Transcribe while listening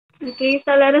Okay,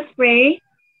 so let us pray.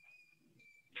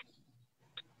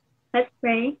 Let's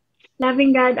pray.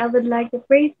 Loving God, I would like to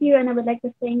praise you and I would like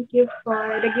to thank you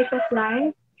for the gift of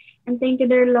life. And thank you,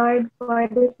 dear Lord, for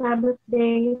the Sabbath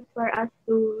day for us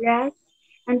to rest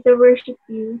and to worship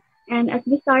you. And as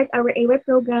we start our AWA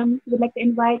program, we would like to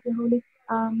invite the Holy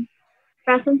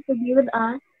presence to be with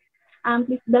us.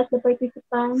 Please bless the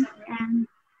participants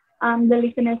and the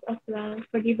listeners as well.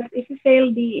 Forgive us if we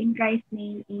fail thee in Christ's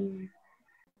name. Amen.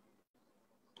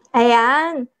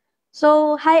 Ayan.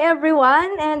 So, hi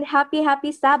everyone and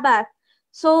happy Sabbath.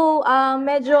 So,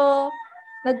 medyo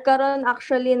nagkaroon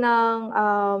actually ng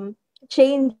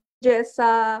changes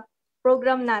sa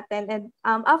program natin and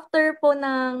after po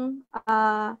ng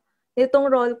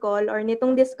nitong roll call or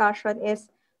nitong discussion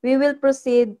is we will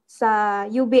proceed sa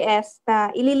UBS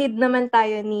na ililid naman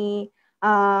tayo ni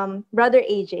Brother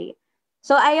AJ.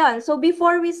 So, ayun. So,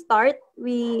 before we start,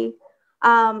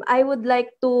 I would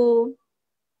like to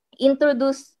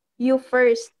introduce you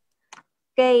first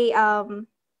kay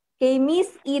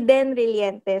Miss Eden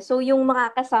Relente. So yung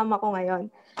makakasama ko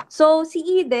ngayon. So si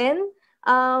Eden,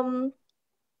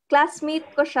 classmate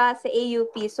ko siya sa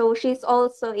AUP. So she's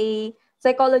also a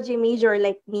psychology major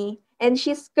like me and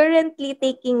she's currently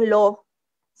taking law.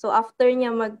 So after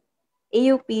niya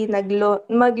AUP, naglo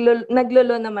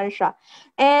naman siya.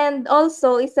 And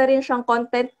also, isa rin siyang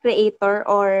content creator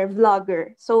or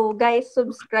vlogger. So, guys,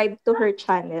 subscribe to her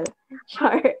channel.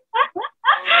 Sure.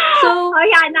 So,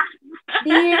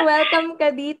 dear, welcome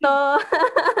ka dito.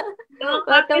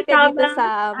 Welcome ka dito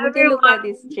sa Muntinlupa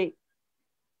District.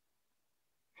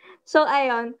 So,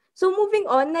 ayun. So, moving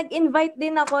on, nag-invite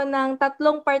din ako ng 3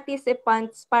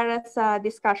 participants para sa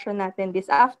discussion natin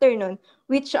this afternoon,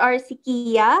 which are si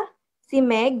Kia, si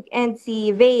Meg, and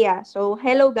si Vea. So,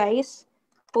 hello guys.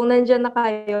 Kung nandyan na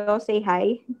kayo, say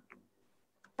hi.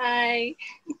 Hi.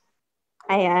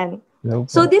 Ayan.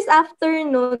 So, this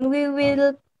afternoon, we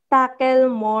will tackle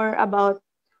more about,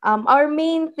 our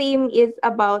main theme is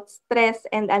about stress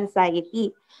and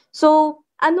anxiety. So,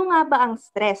 ano nga ba ang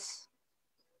stress?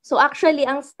 So actually,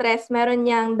 ang stress, meron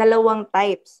niyang 2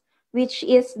 types, which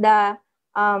is the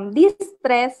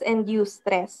distress and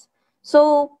eustress.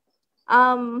 So,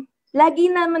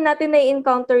 lagi naman natin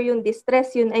na-encounter yung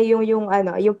distress, yun ay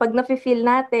yung pag nafe-feel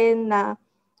natin na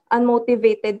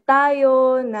unmotivated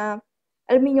tayo, na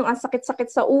alam mo yung ang sakit-sakit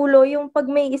sa ulo, yung pag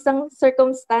may isang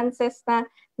circumstances na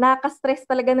nakaka-stress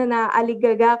talaga na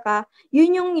naaligaga ka,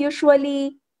 yun yung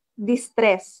usually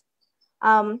distress.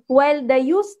 While the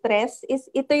eustress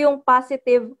is ito yung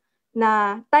positive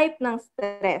na type ng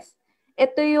stress.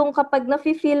 Ito yung kapag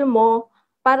nafe-feel mo,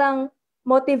 parang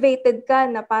motivated ka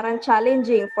na parang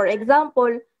challenging. For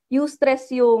example, eustress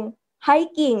yung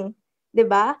hiking, 'di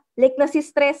ba? Like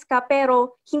nasi-stress ka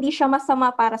pero hindi siya masama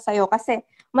para sa iyo kasi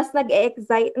mas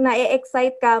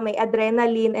na-excite ka, may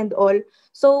adrenaline and all.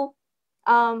 So,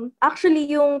 actually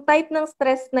yung type ng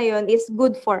stress na yon is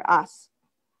good for us.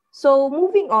 So,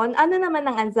 moving on, ano naman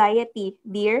ang anxiety,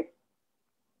 dear?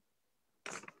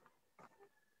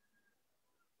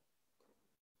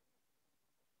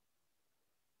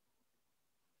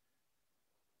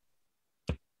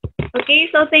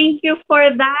 Okay, so thank you for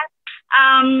that,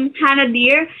 Hannah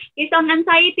dear. Okay, so ang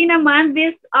anxiety naman,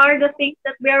 these are the things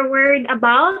that we are worried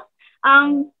about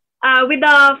with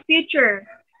the future.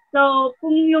 So,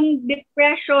 kung yung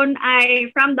depression ay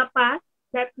from the past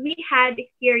that we had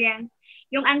experienced,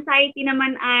 yung anxiety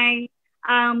naman ay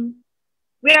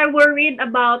we are worried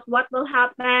about what will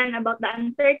happen, about the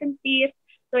uncertainties.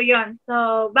 So, yon.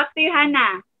 So, back to you,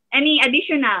 Hannah. Any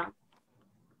additional?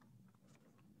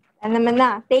 Ano naman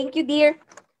na. Thank you, dear.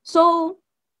 So,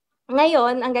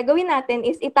 ngayon, ang gagawin natin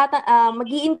is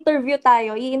mag-i-interview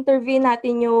tayo. I-interview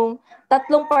natin yung 3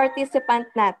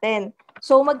 participant natin.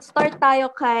 So, mag-start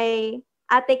tayo kay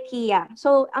Ate Kia.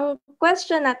 So, ang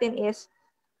question natin is,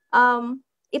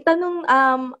 itanong,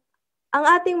 ang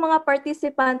ating mga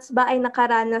participants ba ay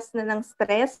nakaranas na ng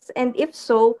stress? And if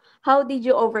so, how did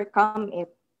you overcome it?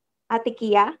 Ate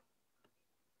Kia?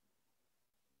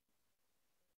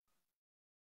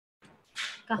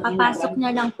 Kakapasok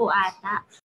niya lang po ata.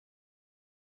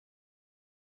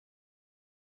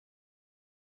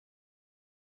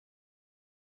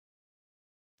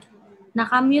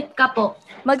 Nakamute ka po.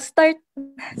 Mag-start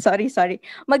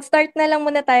na lang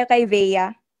muna tayo kay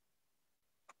Vea.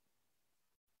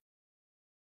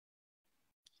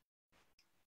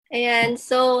 Ayan,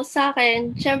 so sa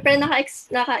akin, syempre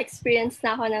naka-experience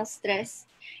na ako ng stress.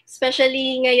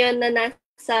 Especially ngayon na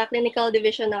nasa clinical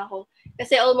division na ako.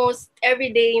 Kasi almost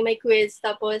every day may quiz,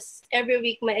 tapos every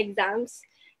week may exams,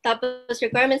 tapos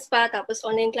requirements pa, tapos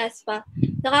online class pa.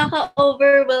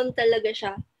 Nakaka-overwhelm talaga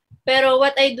siya. Pero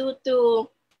what I do to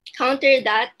counter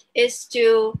that is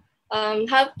to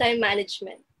have time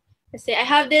management. Kasi I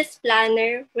have this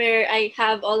planner where I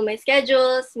have all my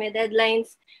schedules, my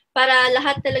deadlines, para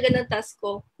lahat talaga ng task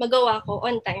ko, magawa ko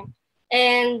on time.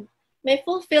 And may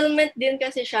fulfillment din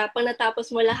kasi siya pag natapos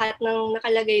mo lahat ng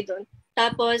nakalagay doon.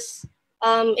 Tapos,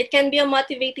 it can be a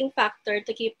motivating factor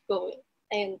to keep going.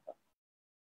 Ayun po.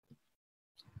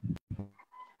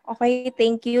 Okay,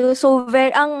 thank you. So,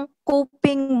 ang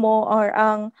coping mo or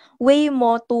ang way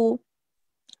mo to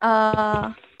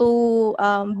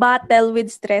battle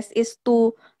with stress is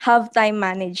to have time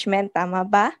management, tama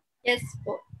ba? Yes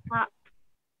po.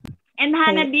 And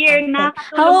Hannah, dear, Okay.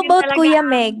 nakakatulong How din about talaga Kuya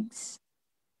Megs?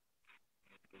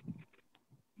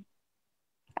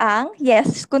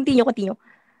 Yes, continue.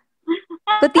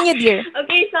 Continue, dear.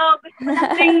 Okay, so gusto ko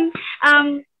nating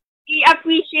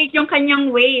i-appreciate yung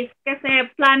kanyang ways kasi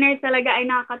planner talaga ay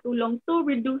nakakatulong to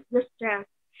reduce the stress.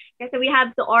 Kasi we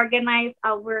have to organize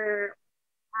our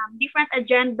different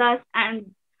agendas and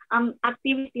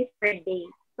activities per day.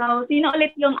 So, sino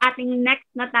ulit yung ating next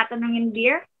na tatanungin,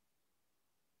 dear?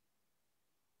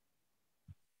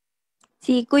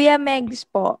 Si Kuya Megs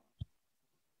po.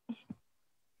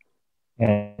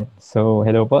 So,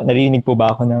 hello po. Narinig po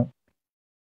ba ako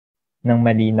ng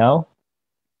malinaw?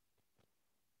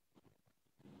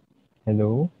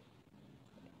 Hello?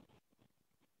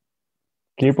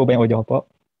 Clear po ba yung audio ko po?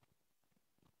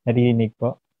 Narinig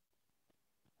po?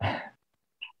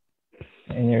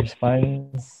 Any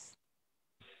response?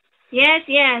 Yes.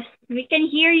 We can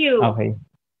hear you.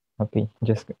 Okay.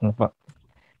 Just ano po.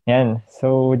 Yan.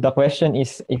 So the question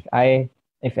is if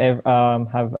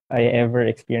have I ever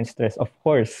experienced stress? Of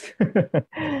course.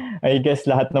 I guess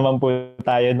lahat naman po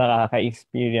tayo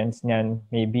nakaka-experience niyan.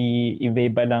 Maybe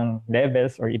iba-iba lang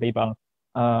levels or iba-ibang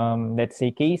let's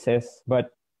say cases,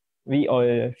 but we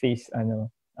all face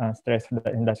stress,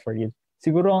 and that's for real.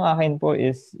 Siguro ang akin po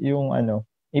is yung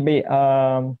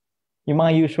yung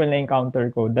mga usual na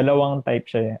encounter ko, dalawang type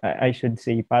siya, I should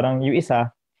say. Parang yung isa,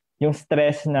 yung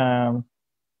stress na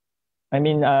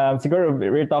siguro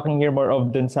we're talking here more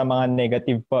of dun sa mga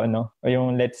negative po, o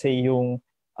yung let's say yung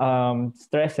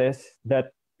stresses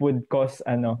that would cause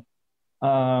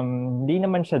hindi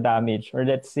naman siya damage, or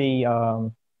let's say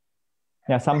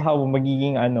somehow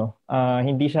magiging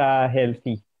hindi siya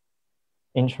healthy.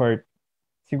 In short,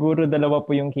 siguro dalawa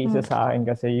po yung cases sa akin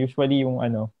kasi usually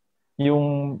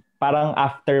yung parang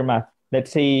aftermath.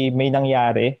 Let's say may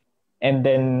nangyari and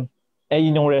then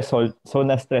yun yung result, so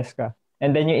na-stress ka.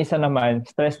 And then yung isa naman,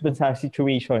 stress dun sa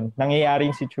situation,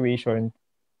 nangyayaring situation,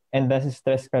 and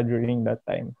stress ka during that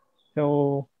time.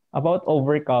 So, about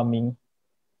overcoming,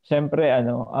 syempre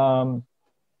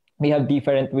we have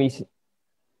different ways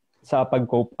sa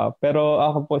pag-cope up. Pero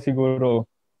ako po siguro,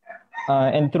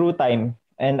 and through time,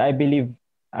 and I believe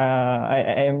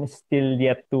I am still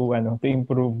yet to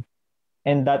improve.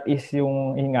 And that is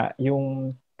yung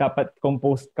dapat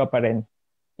composed ka pa rin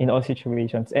in all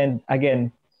situations. And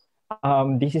again,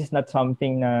 this is not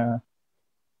something na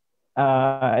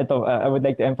I would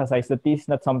like to emphasize that this is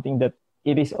not something that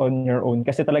it is on your own.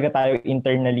 Kasi talaga tayo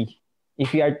internally, if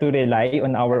we are to rely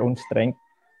on our own strength,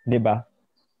 di ba?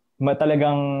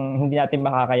 Talagang hindi natin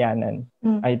makakayanan,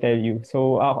 I tell you.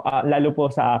 So, lalo po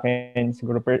sa akin,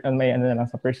 siguro may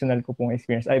sa personal ko pong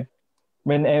experience,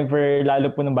 whenever,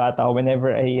 lalo po ng bata ako,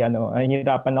 whenever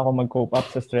hirapan ako mag-cope up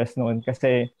sa stress noon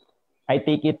kasi I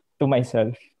take it to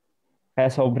myself. Kaya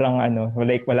sobrang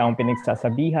like wala akong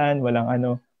pinagsasabihan,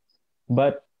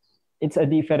 but it's a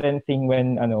different thing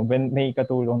when may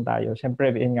katulong tayo. Syempre,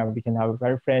 we can have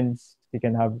our friends, we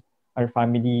can have our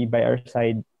family by our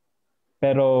side.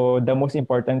 Pero the most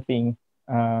important thing,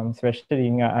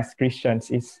 especially as Christians,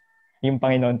 is yung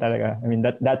Panginoon talaga. I mean,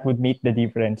 that would make the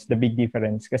difference, the big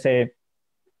difference. Kasi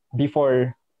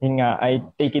before, I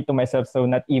take it to myself, so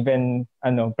not even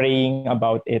praying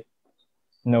about it.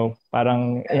 No,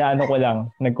 parang ko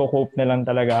lang, nagko-cope na lang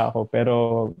talaga ako, pero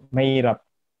mahirap.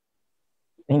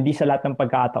 Hindi sa lahat ng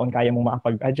pagkakataon kaya mong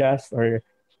makapag-adjust or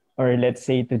let's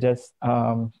say to just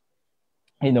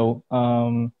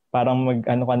parang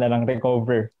ka na lang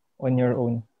recover on your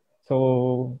own.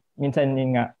 So minsan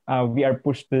we are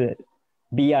pushed to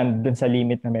beyond dun sa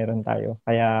limit na meron tayo.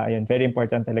 Kaya ayun, very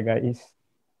important talaga is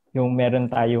yung meron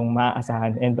tayong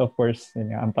maaasahan, and of course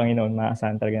ang Panginoon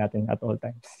maaasahan talaga natin at all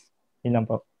times. Yun lang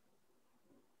po.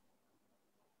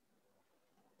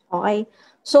 Okay.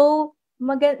 So,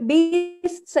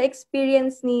 based sa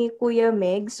experience ni Kuya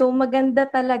Meg, so maganda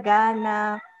talaga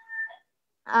na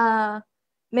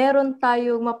meron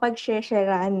tayong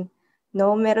mapag-sharean,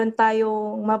 no? Meron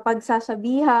tayong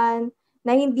mapagsasabihan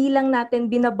na hindi lang natin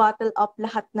binabattle up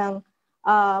lahat ng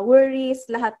worries,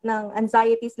 lahat ng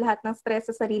anxieties, lahat ng stress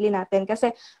sa sarili natin. Kasi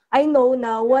I know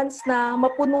na once na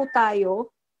mapuno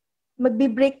tayo,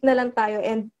 magbi-break na lang tayo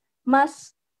and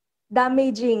mas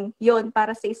damaging yon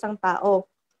para sa isang tao.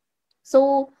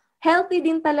 So, healthy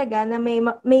din talaga na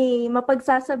may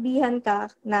mapagsasabihan ka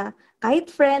na kahit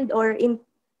friend or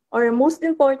most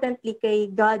importantly kay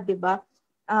God, 'di ba?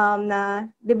 Na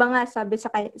 'di ba nga sabi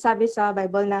sa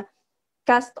Bible na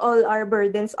cast all our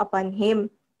burdens upon him.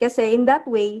 Kasi in that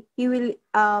way, he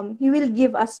will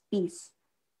give us peace.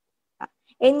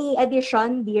 Any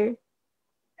addition, dear?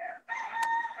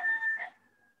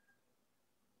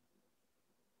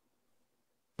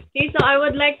 Okay, so I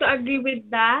would like to agree with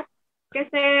that.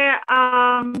 Kasi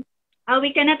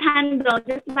we cannot handle,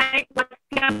 just like what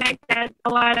Clement said a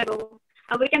while ago,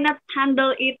 we cannot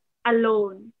handle it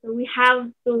alone. So we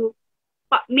have to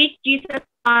make Jesus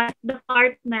the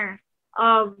partner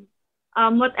of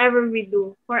whatever we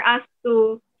do for us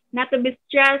to not to be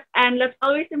stressed. And let's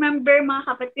always remember,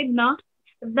 mga kapatid, no,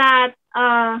 that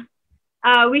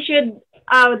we should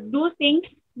do things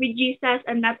with Jesus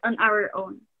and not on our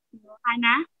own.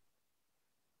 Hannah?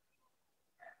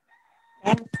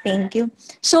 Yes, thank you.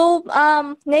 So,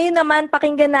 ngayon naman,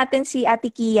 pakinggan natin si Ate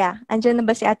Kia. Andiyan na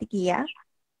ba si Ate Kia?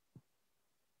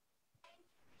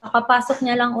 Kakapasok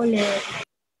niya lang ulit.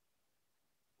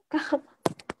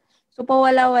 So,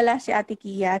 pawala-wala si Ate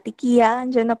Kia. Ate Kia,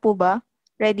 andiyan na po ba?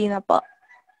 Ready na po.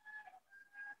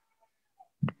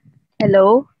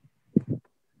 Hello?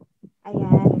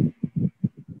 Ayan.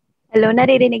 Hello,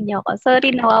 naririnig niyo ako.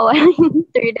 Sorry, nawawala yung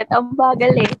internet. Ang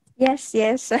bagal eh. Yes.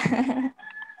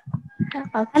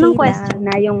 Okay Anong lang. question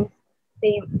na? Yung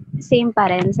same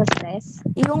pa rin sa stress?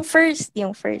 Yung first.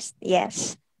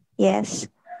 Yes.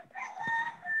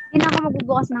 Hindi na ako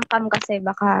magbubukas ng cam kasi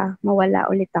baka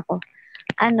mawala ulit ako.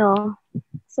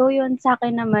 So yun sa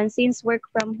akin naman, since work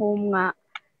from home nga,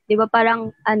 di ba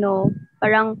parang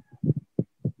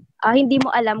hindi mo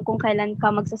alam kung kailan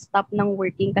ka magsa-stop ng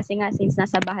working kasi nga since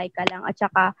nasa bahay ka lang at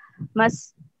saka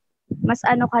mas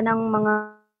ka ng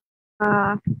mga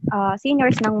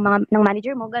seniors ng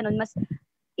manager mo, ganun, mas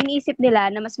iniisip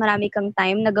nila na mas marami kang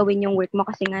time na gawin yung work mo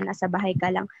kasi nga nasa bahay ka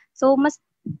lang. So,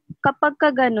 kapag ka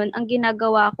ganun, ang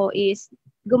ginagawa ko is,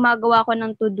 gumagawa ko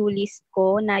ng to-do list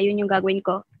ko na yun yung gagawin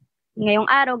ko ngayong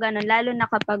araw, ganun, lalo na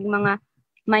kapag mga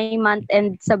may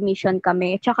month-end submission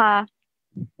kami. At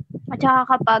saka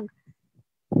kapag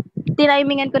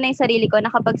tinimingan ko na yung sarili ko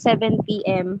na kapag 7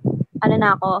 p.m.,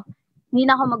 hindi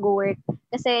na ako mag-work.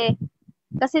 Kasi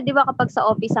di ba kapag sa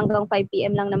office hanggang 5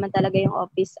 p.m. lang naman talaga yung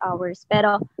office hours.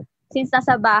 Pero since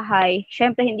nasa bahay,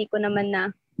 syempre hindi ko naman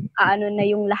na na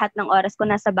yung lahat ng oras ko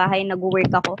nasa bahay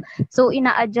nag-work ako. So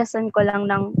ina-adjustan ko lang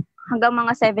ng hanggang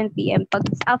mga 7 p.m. Pag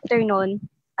afternoon,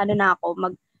 hindi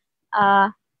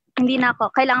na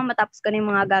ako, kailangan matapos ko na yung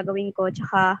mga gagawin ko,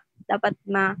 tsaka dapat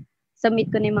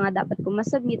ma-submit ko na yung mga dapat ko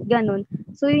ma-submit, ganun.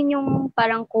 So yun yung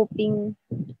parang coping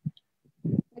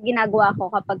na ginagawa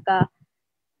ko kapag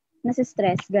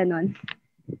nasa-stress, ganon.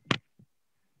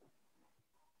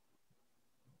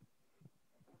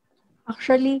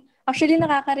 Actually,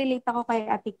 nakaka-relate ako kay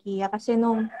Ate Kia kasi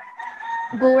nung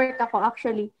go-work ako,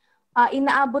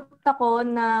 inaabot ako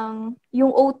ng, yung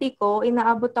OT ko,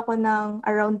 inaabot ako ng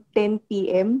around 10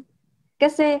 p.m.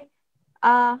 Kasi,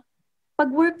 pag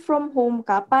work from home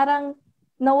ka, parang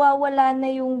nawawala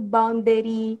na yung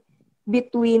boundary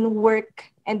between work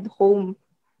and home.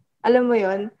 Alam mo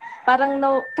yon? Parang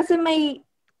kasi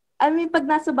pag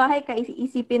nasa bahay ka,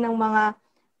 isipin ng mga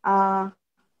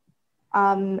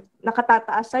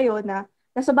nakatataas sa'yo na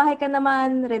nasa bahay ka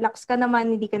naman, relax ka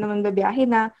naman, hindi ka naman babiyahe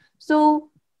na. So,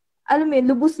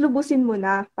 lubus-lubusin mo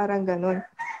na, parang ganun.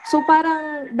 So,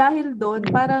 parang dahil doon,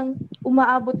 parang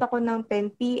umaabot ako ng 10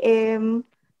 p.m.,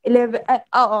 11,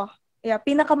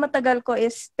 pinakamatagal ko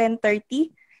is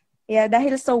 10:30. Yeah,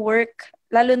 dahil sa work,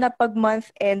 lalo na pag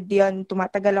month end, yun,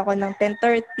 tumatagal ako ng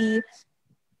 10:30.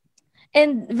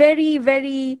 And very,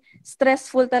 very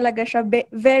stressful talaga siya.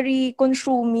 Very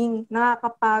consuming,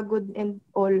 nakakapagod and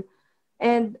all.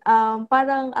 And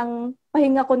parang ang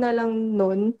pahinga ko na lang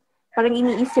nun, parang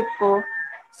iniisip ko,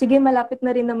 sige, malapit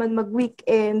na rin naman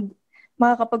mag-weekend,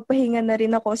 makakapagpahinga na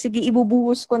rin ako. Sige,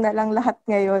 ibubuhos ko na lang lahat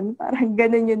ngayon. Parang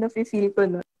ganun yun na-feel ko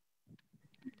nun.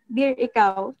 Dear,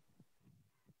 ikaw?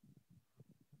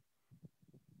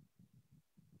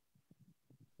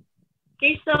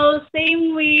 Okay, so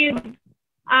same with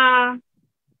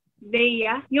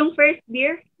Bea, yung first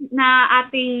dear na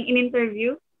ating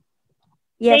in-interview.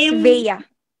 Yes, same, Bea.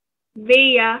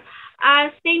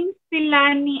 Same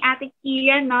sila ni Ate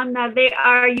Kia, no, na they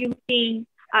are using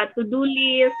to-do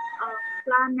list,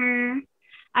 planner.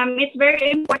 It's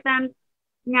very important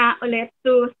nga ulit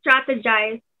to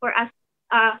strategize for us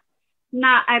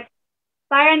na at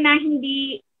para na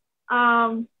hindi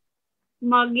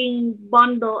maging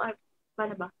bundle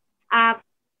paano ba?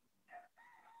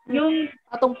 Yung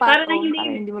para na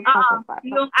hindi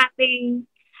yung ating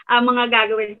mga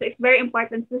gagawin. So it's very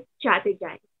important to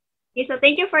strategize. Okay, so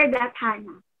thank you for that,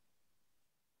 Hannah.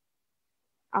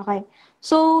 Okay.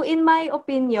 So, in my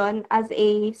opinion, as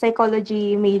a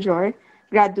psychology major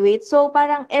graduate, so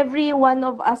parang every one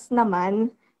of us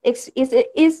naman is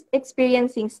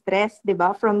experiencing stress, di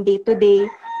ba? From day to day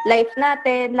life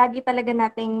natin, lagi talaga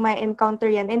nating may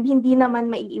encounter yan and hindi naman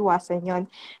maiiwasan yon.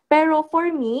 Pero for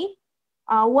me,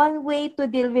 one way to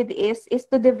deal with this is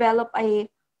to develop a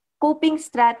coping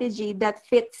strategy that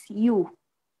fits you.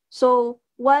 So,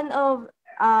 one of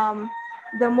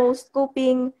the most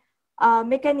coping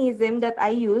mechanism that I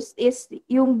use is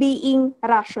yung being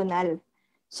rational.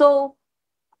 So,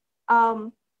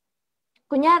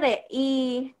 kunyari,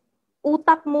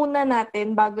 utak muna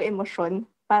natin bago emosyon,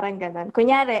 parang ganun.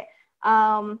 Kunyari,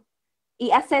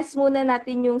 i-assess muna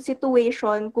natin yung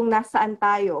situation kung nasaan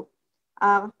tayo.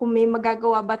 Kung may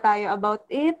magagawa ba tayo about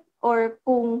it, or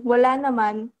kung wala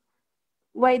naman,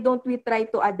 why don't we try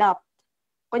to adapt?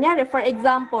 Kunyari, for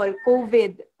example,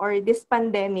 COVID or this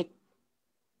pandemic,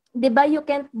 di ba you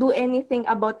can't do anything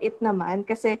about it naman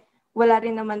kasi wala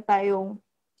naman tayong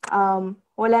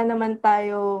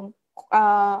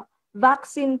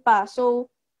vaccine pa. So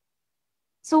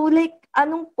like,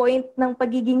 anong point ng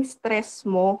pagiging stress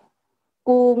mo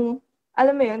kung,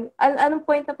 alam mo yun, anong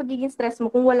point ng pagiging stress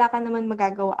mo kung wala ka naman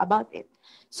magagawa about it?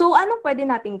 So, anong pwede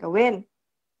natin gawin?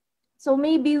 So,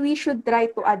 maybe we should try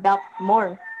to adapt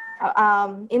more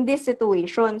in this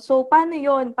situation. So, paano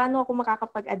yun? Paano ako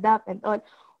makakapag-adapt and all?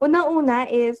 Una-una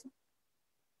is,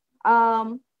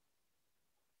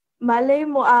 malay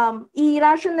mo,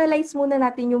 i-rationalize muna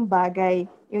natin yung bagay,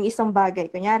 yung isang bagay.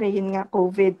 Kunyari, yun nga,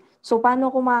 COVID. So,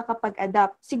 paano ako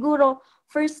makakapag-adapt? Siguro,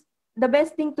 first, the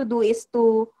best thing to do is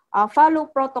to follow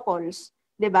protocols.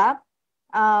 Diba?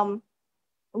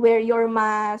 Wear your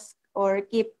mask or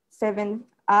keep 6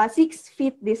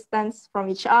 feet distance from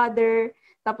each other.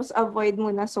 Tapos, avoid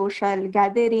muna social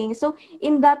gathering. So,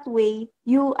 in that way,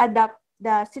 you adapt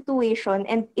the situation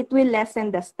and it will lessen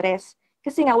the stress.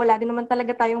 Kasi nga, wala din naman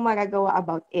talaga tayong magagawa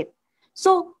about it.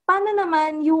 So, paano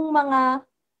naman yung mga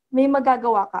may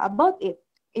magagawa ka about it?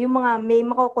 Yung mga may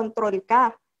makokontrol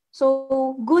ka.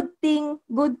 So, good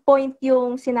point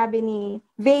yung sinabi ni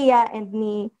Vea and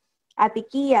ni Ate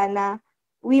Kia na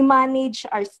we manage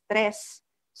our stress.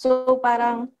 So,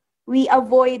 parang we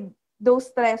avoid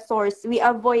those stressors, we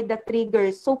avoid the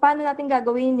triggers. So, paano natin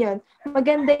gagawin yun?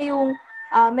 Maganda yung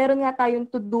meron nga tayong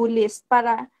to-do list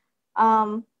para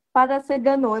sa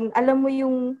ganun, alam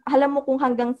mo kung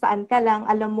hanggang saan ka lang,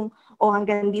 alam mo,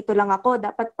 hanggang dito lang ako,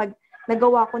 dapat pag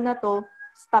nagawa ko na to,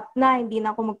 stop na, hindi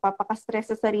na ako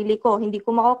magpapaka-stress sa sarili ko, hindi ko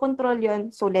makokontrol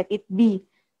yon, so let it be.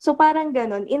 So parang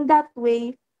ganun, in that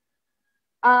way,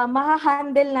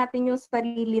 mahahandle natin yung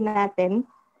sarili natin,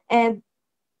 and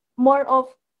more of,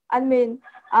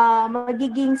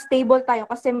 magiging stable tayo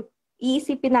kasi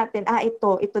iisipin natin,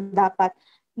 ito dapat.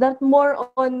 That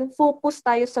more on focus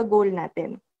tayo sa goal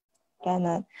natin.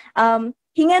 Ganon.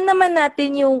 Hingan naman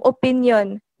natin yung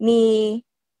opinion ni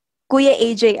Kuya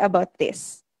AJ about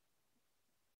this.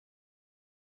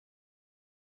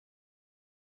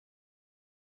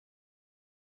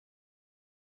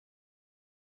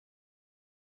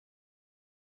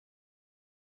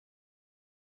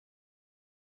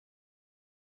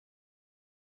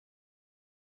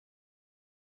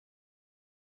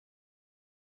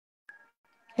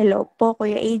 Hello po,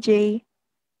 Kuya AJ.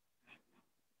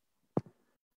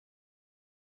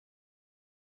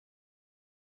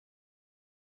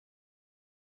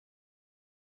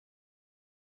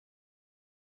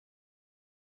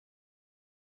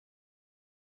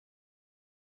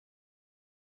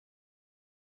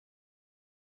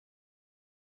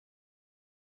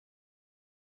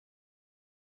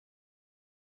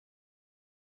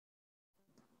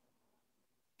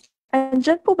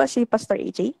 Andyan po ba si Pastor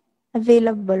AJ?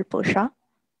 Available po siya?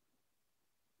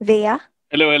 Vea?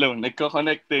 Hello.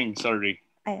 Nagko-connecting. Sorry.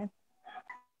 Ayan.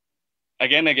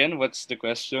 Again, what's the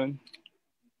question?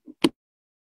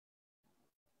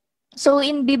 So,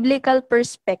 in biblical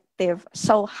perspective,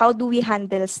 so how do we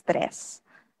handle stress?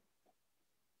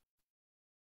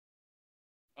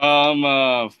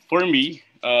 For me,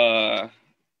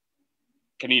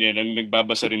 kanina nang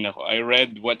nagbabasa rin ako, I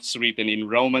read what's written in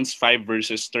Romans 5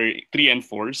 verses 3 and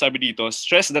 4. Sabi dito,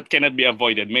 stress that cannot be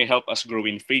avoided may help us grow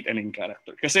in faith and in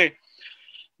character. Kasi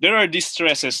there are these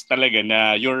stresses talaga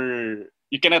na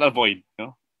you cannot avoid,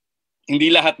 no? hindi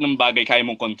lahat ng bagay kaya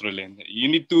mong kontrolin. You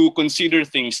need to consider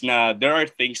things na there are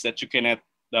things that you cannot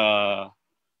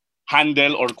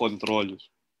handle or control.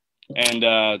 And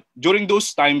during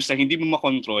those times na hindi mo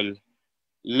makontrol,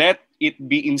 let it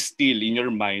be instilled in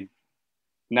your mind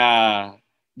na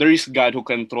there is God who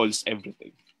controls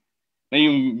everything. Na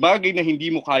yung bagay na hindi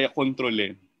mo kaya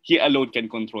kontrolin, He alone can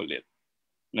control it.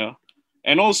 No?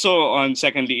 And also on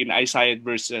secondly in Isaiah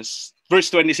chapter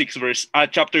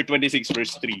 26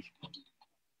 verse 3,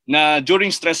 na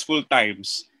during stressful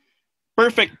times,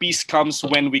 perfect peace comes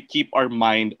when we keep our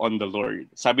mind on the Lord.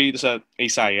 Sabi dito sa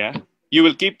Isaiah, you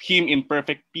will keep him in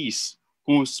perfect peace,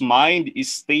 whose mind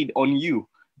is stayed on you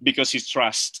because he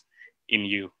trusts in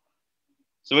you.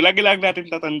 So lagi lang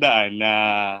natin tatandaan na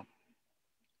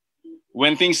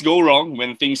when things go wrong,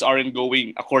 when things aren't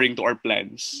going according to our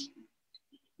plans,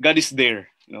 God is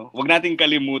there. No? Huwag nating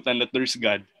kalimutan that there's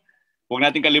God. Huwag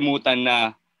nating kalimutan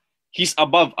na He's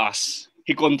above us.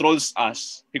 He controls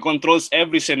us. He controls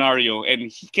every scenario, and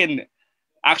He can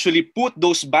actually put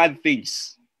those bad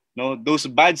things, no, those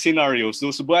bad scenarios,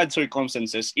 those bad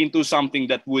circumstances into something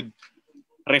that would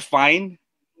refine,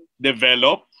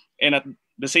 develop, and at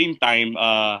the same time,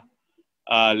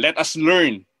 let us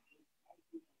learn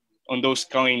on those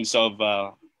kinds of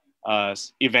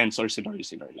events or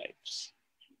scenarios in our lives.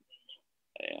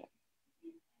 Yeah.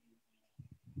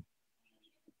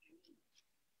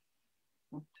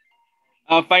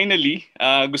 Finally,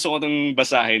 gusto ko itong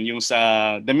basahin yung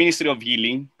sa The Ministry of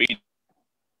Healing, page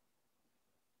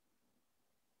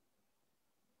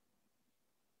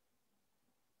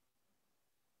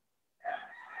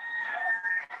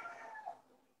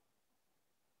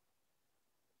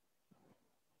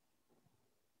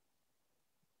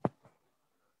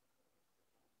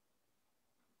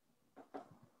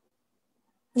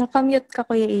Nakamute ka,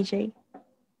 Kuya AJ.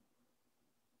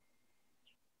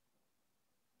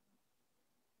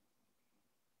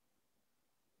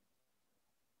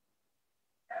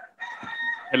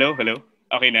 Hello?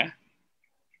 Okay na?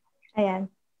 Ayan.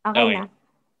 Okay na.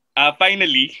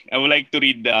 Finally, I would like to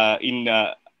read in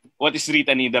what is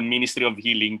written in the Ministry of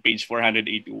Healing, page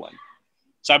 481.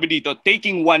 Sabi dito,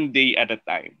 taking one day at a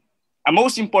time. A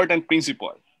most important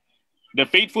principle. The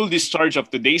faithful discharge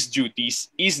of today's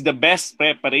duties is the best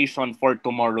preparation for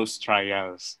tomorrow's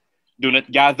trials. Do not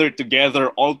gather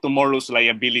together all tomorrow's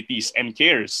liabilities and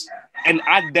cares and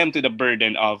add them to the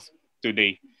burden of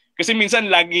today. Kasi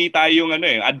minsan lagi tayong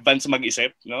advance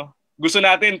mag-isip, no? Gusto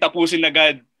natin tapusin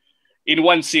agad in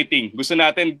one sitting. Gusto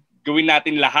natin gawin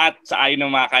natin lahat sa ayon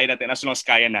ng mga kaya natin as long as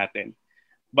kaya natin.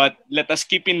 But let us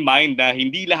keep in mind na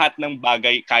hindi lahat ng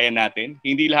bagay kaya natin,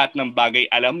 hindi lahat ng bagay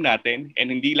alam natin, and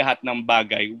hindi lahat ng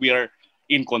bagay we are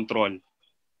in control.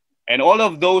 And all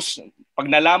of those,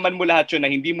 pag nalaman mo lahat yun na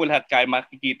hindi mo lahat kaya,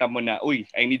 makikita mo na, uy,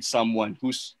 I need someone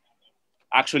who's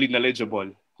actually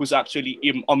knowledgeable, who's actually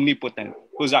omnipotent,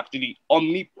 who's actually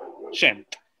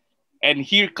omniscient. And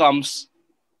here comes,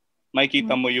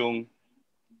 makikita mo yung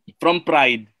from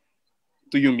pride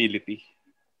to humility.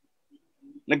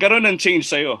 Nagkaroon ng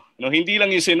change sa'yo. No? Hindi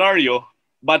lang yung scenario,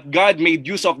 but God made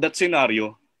use of that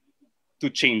scenario to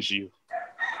change you.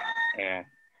 Ayan.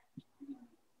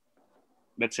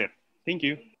 That's it. Thank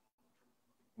you.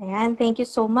 Ayan, thank you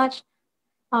so much.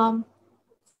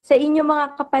 Sa inyo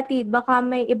mga kapatid, baka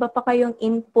may iba pa kayong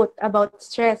input about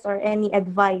stress or any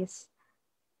advice.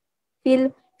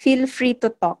 Feel free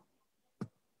to talk.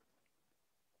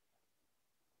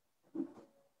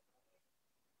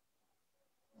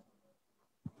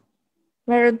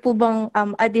 Meron po bang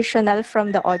additional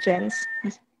from the audience?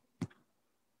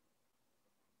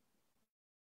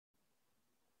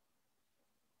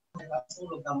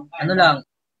 Ano lang?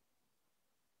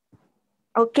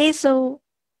 Okay, so,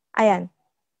 ayan.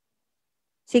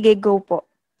 Sige, go po.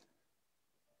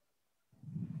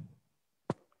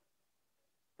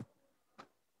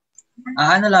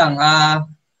 Ano lang,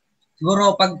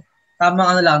 siguro pag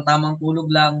tamang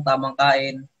tulog lang, tamang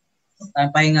kain,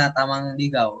 tamang pahinga, tamang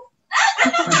ligaw.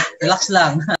 Relax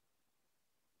lang.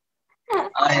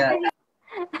 Ayan.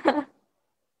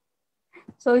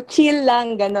 So, chill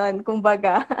lang, ganon,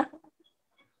 kumbaga.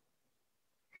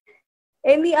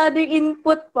 Any other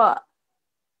input po?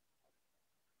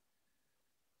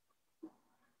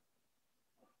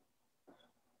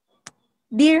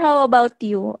 Dear, how about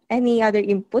you? Any other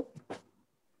input?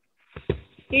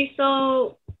 Okay,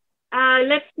 so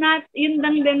let's not, yun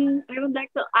lang din, I would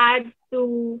like to add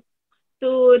to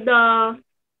the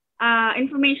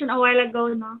information a while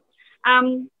ago, no?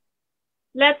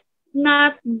 Let's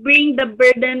not bring the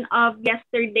burden of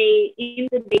yesterday in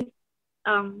today's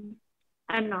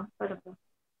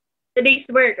today's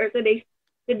work or today.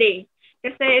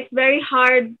 Kasi it's very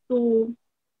hard to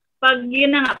pag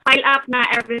yun na nga, pile up na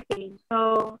everything.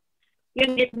 So,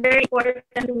 yun, it's very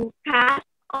important to cast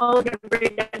all the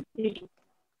burdens to you.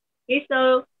 Okay,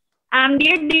 so,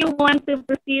 dear, do you want to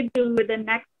proceed to the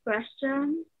next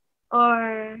question?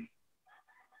 Or...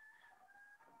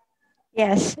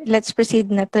 Yes, let's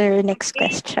proceed na to your next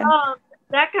question. So,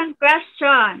 second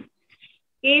question.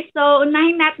 Okay, so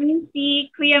unahin natin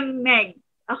si Kuya Meg.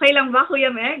 Okay lang ba,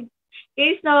 Kuya Meg?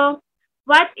 Okay, so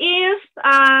what if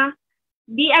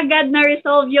di agad na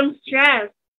resolve yung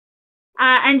stress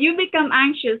and you become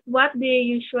anxious, what do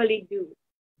you usually do?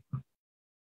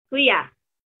 Kuya.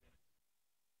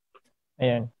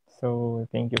 Ayan. So,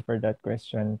 thank you for that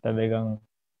question.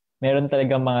 Meron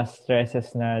talagang mga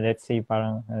stresses na, let's say,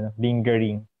 parang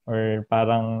lingering or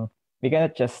parang we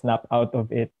cannot just snap out of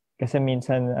it. Kasi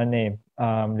minsan,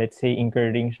 let's say,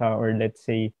 incurring siya or let's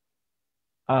say,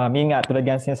 yun nga, tulad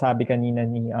yan sinasabi kanina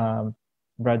ni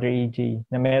Brother AJ,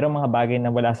 na merong mga bagay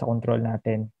na wala sa control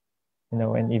natin.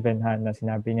 And even na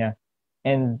sinabi niya.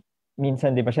 And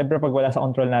minsan, di ba, syempre pag wala sa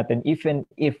control natin, even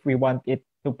if we want it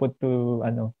to put to,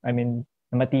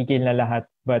 matigil na lahat,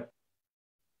 but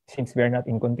since we are not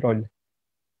in control,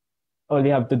 all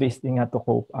you have to do is nga to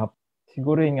cope up.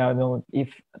 Siguro yun nga,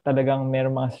 if talagang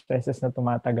meron mga stresses na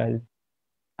tumatagal,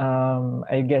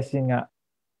 I guess yun nga,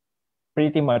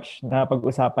 pretty much na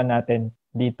pag-usapan natin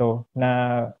dito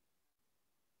na,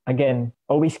 again,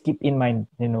 always keep in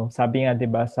mind, sabi nga, di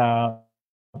ba, sa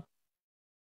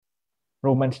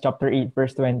Romans chapter 8,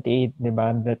 verse 28, di ba,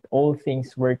 that all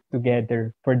things work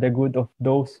together for the good of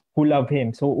those who love Him.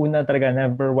 So, una talaga,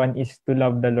 number one is to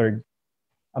love the Lord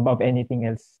above anything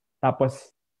else.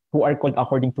 Tapos, who are called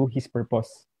according to His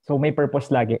purpose. So, may purpose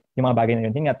lagi, yung mga bagay na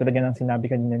yun. Yun nga, tulad ng sinabi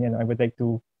kanina niya, I would like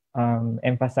to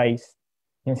emphasize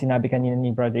yung sinabi kanina ni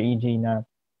Brother EJ na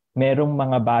merong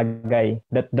mga bagay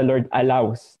that the Lord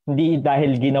allows. Hindi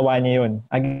dahil ginawa niya yun.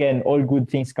 Again, all good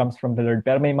things comes from the Lord.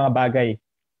 Pero may mga bagay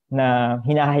na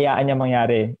hinahayaan niya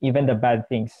mangyari, even the bad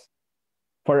things,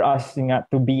 for us nga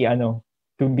to be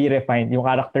refined, yung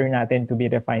character natin to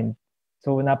be refined.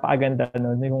 So napakaganda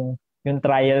yung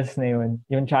trials na yun,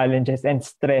 yung challenges and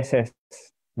stresses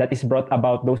that is brought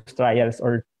about those trials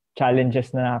or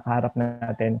challenges na nakaharap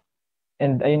natin.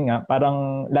 And ayun nga,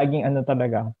 parang laging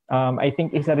talaga. I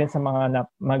think isa rin sa mga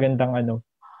magandang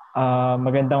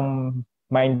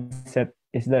mindset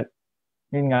is that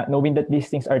yun nga, knowing that these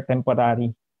things are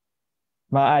temporary.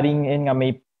 Maaring yun nga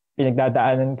may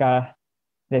pinagdadaanan ka,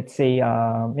 let's say,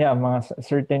 mga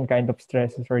certain kind of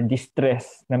stresses or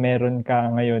distress na meron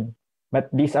ka ngayon. But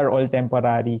these are all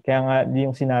temporary. Kaya nga,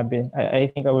 yung sinabi,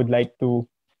 I think I would like to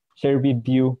share with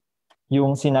you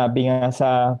yung sinabi nga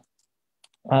sa,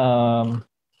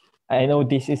 I know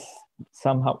this is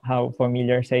somehow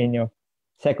familiar sa inyo,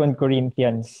 2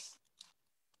 Corinthians.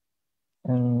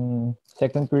 2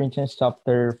 Corinthians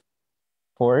chapter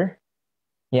 4.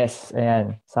 Yes,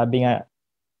 ayan. Sabi nga,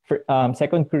 2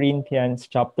 Corinthians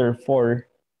chapter 4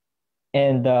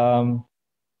 and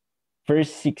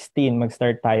verse 16,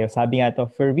 mag-start tayo. Sabi nga to,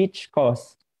 for which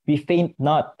cause we faint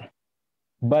not,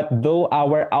 but though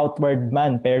our outward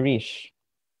man perish,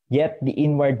 yet the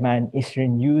inward man is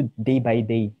renewed day by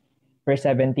day. Verse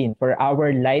 17, for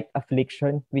our light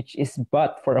affliction, which is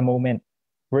but for a moment,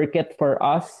 worketh for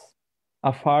us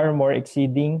a far more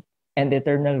exceeding and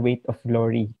eternal weight of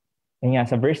glory. And nga,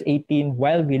 sa verse 18,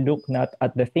 while we look not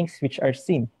at the things which are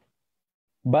seen,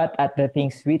 but at the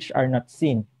things which are not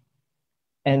seen.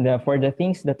 And for the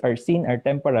things that are seen are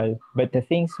temporal, but the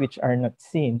things which are not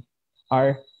seen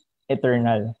are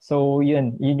eternal. So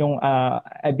yun yung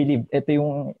I believe ito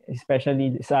yung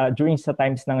especially during sa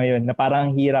times na ngayon na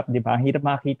parang hirap, 'di ba? Hirap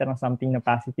makita ng something na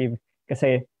positive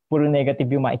kasi puro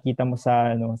negative yung makikita mo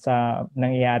sa sa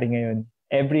nangyayari ngayon.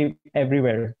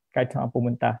 Everywhere kahit saan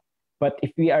pumunta. But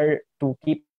if we are to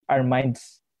keep our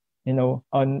minds,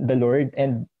 on the Lord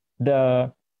and the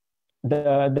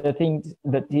things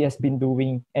that He has been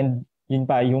doing, and yun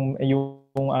pa yung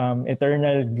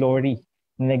eternal glory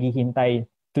na naghihintay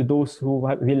to those who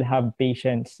will have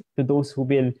patience, to those who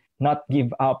will not give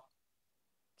up,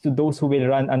 to those who will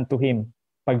run unto Him.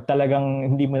 Pag talagang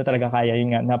hindi mo na talaga kaya,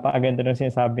 yun nga, napakaganda na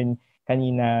sinasabi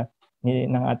kanina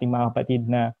ng ating mga kapatid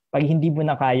na pag hindi mo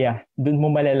na kaya, dun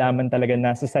mo malalaman talaga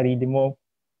na sa sarili mo,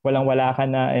 walang-wala ka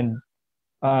na, and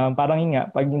parang yun nga,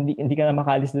 pag hindi ka na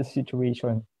makalis sa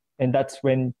situation, and that's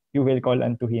when you will call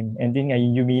unto Him. And din nga,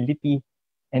 yung humility,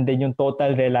 and then yung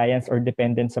total reliance or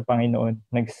dependence sa Panginoon,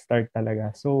 nag-start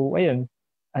talaga. So, ayun,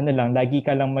 lagi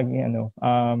ka lang wag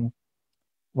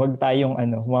tayong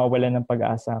mawawala ng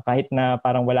pag-asa. Kahit na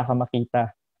parang wala ka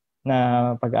makita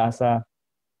na pag-asa,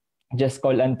 just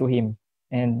call unto Him.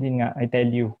 And yun nga, I tell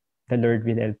you, the Lord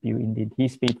will help you indeed.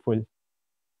 He's faithful.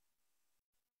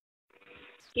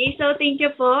 Okay, so thank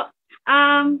you po.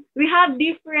 We have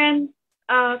different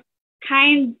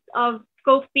kinds of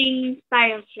coping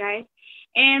styles, right?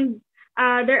 And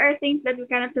there are things that we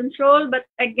cannot control, but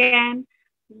again,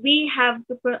 we have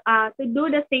to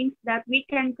do the things that we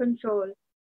can control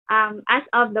as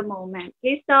of the moment.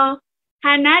 Okay, so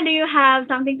Hannah, do you have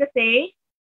something to say?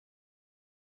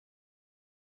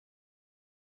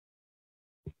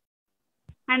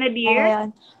 Hannah, dear?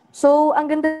 Ayan. So, ang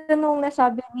ganda nung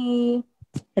nasabi ni...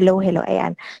 Hello,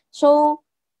 ayan. So,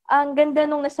 ang ganda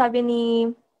nung nasabi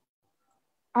ni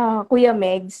Kuya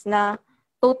Megs na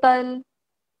total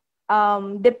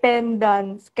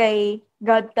dependence kay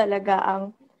God talaga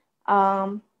ang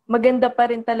maganda pa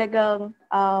rin talagang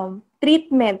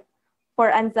treatment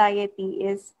for anxiety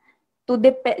is to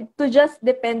just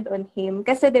depend on Him.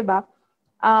 Kasi 'di ba?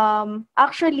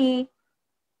 Actually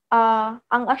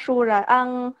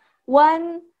ang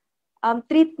one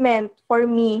treatment for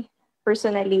me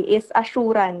personally is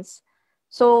assurance.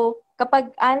 So,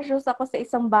 kapag anxious ako sa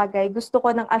isang bagay, gusto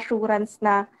ko ng assurance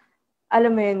na,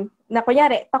 alam mo yun, na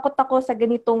kunyari, takot ako sa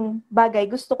ganitong bagay,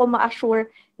 gusto ko ma-assure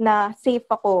na safe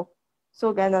ako.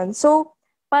 So, ganon. So,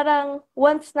 parang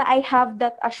once na I have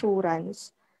that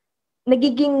assurance,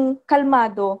 nagiging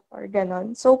kalmado or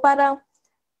ganon. So, parang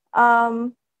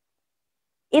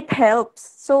it helps.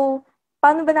 So,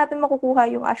 paano ba natin makukuha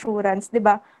yung assurance, 'di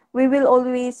ba? We will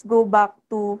always go back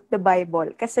to the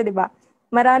Bible kasi 'di ba?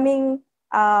 Maraming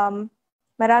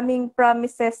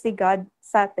promises si God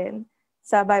sa atin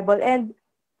sa Bible, and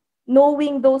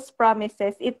knowing those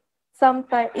promises, it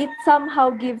somehow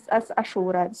gives us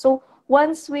assurance. So,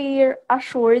 once we're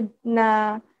assured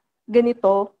na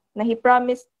ganito, na He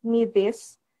promised me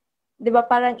this, 'di ba?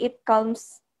 Parang it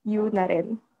calms you na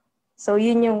rin. So,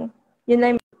 yun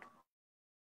lang.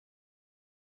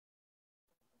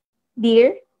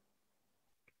 Dear?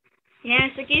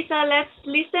 Yes, okay, so let's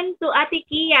listen to Ate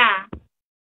Kia.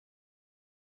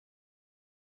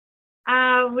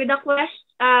 With the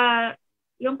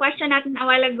yung question natin a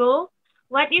while ago,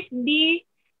 what if di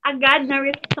agad na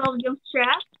resolve yung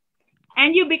stress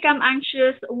and you become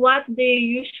anxious, what do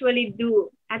you usually do?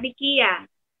 Ate Kia.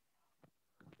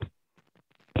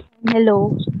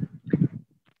 Hello.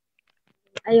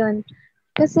 Ayun.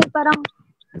 Kasi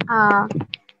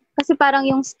parang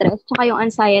yung stress tsaka yung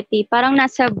anxiety, parang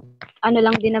nasa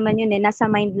lang din naman yun nasa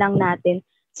mind lang natin.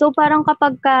 So parang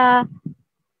katulad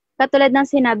ng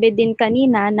sinabi din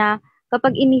kanina na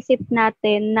kapag inisip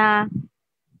natin na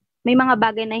may mga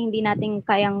bagay na hindi natin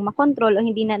kayang makontrol o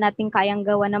hindi na natin kayang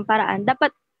gawa ng paraan,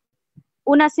 dapat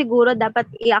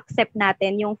i-accept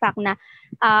natin yung fact na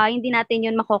hindi natin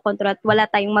yun makokontrol at wala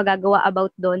tayong magagawa about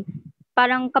doon.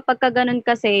 Parang kapag ganun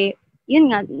kasi,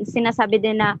 yun nga, sinasabi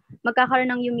din na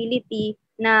magkakaroon ng humility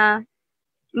na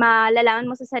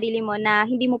malalaman mo sa sarili mo na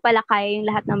hindi mo pala kaya yung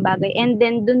lahat ng bagay, and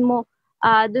then dun mo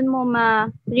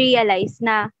ma-realize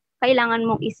na kailangan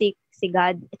mong isik si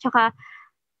God. At saka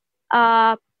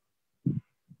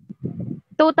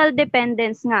total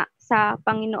dependence nga sa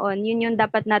Panginoon, yun yung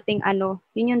dapat nating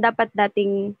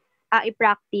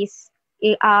i-practice,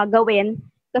 gawin,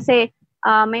 kasi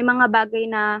may mga bagay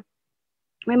na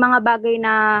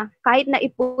kahit na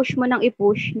i-push mo ng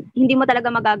i-push, hindi mo talaga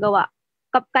magagawa.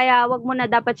 Kaya wag mo na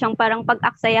dapat siyang parang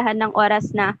pag-aksayahan ng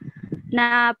oras na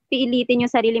pilitin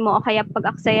yung sarili mo, o kaya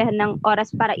pag-aksayahan ng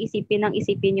oras para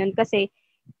isipin yun, kasi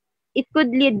it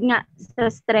could lead nga sa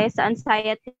stress, sa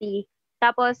anxiety,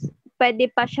 tapos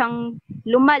pwede pa siyang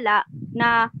lumala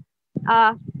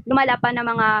pa na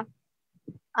mga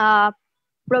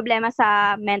problema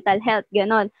sa mental health,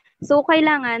 ganon. So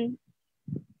kailangan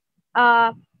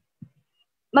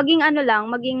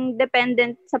maging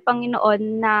dependent sa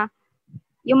Panginoon, na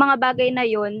yung mga bagay na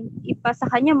yun, ipasa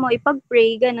kanya mo,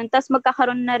 ipag-pray, ganun. Tapos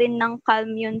magkakaroon na rin ng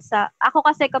calm yun ako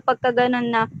kasi kapag ganun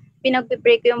na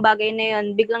pinag-pray ko yung bagay na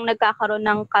yun, biglang nagkakaroon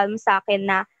ng calm sa akin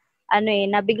na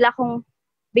na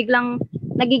biglang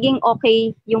nagiging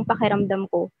okay yung pakiramdam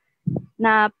ko.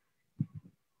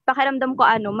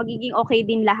 Magiging okay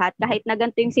din lahat kahit na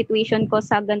ganito yung situation ko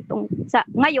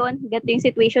ngayon, ganito yung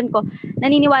situation ko.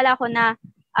 Naniniwala ko na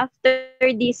after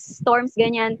these storms,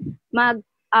 ganyan,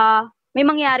 may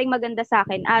mangyaring maganda sa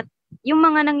akin, at yung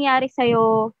mga nangyari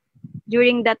sa'yo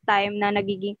during that time na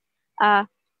nagiging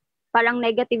parang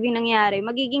negative yung nangyari,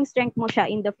 magiging strength mo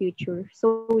siya in the future.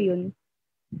 So, yun.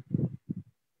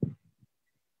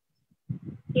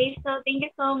 Okay, so thank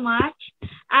you so much.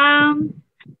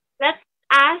 Let's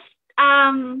ask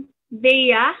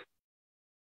Bea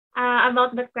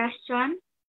about the question.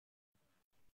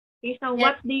 Okay, so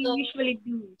what do you usually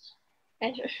do?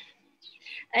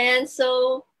 And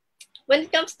so, when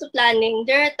it comes to planning,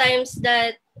 there are times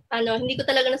that hindi ko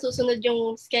talaga nasusunod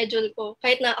yung schedule ko,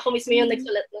 kahit na ako mismo yung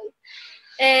nagsulat nun.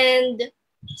 And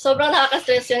sobrang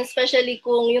nakaka-stress yun, especially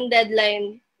kung yung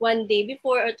deadline 1 day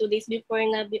before or 2 days before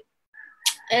na.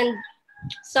 And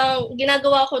so,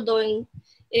 ginagawa ko doon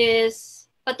is,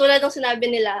 katulad ng sinabi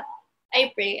nila,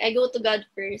 I pray, I go to God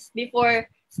first before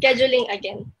scheduling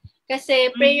again.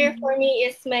 Kasi prayer for me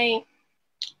is my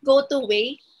go-to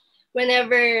way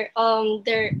whenever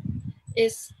there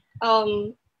is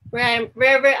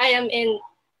wherever I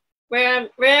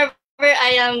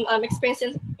am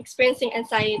experiencing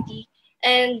anxiety.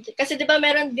 And kasi 'di ba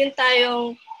meron din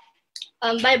tayong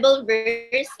Bible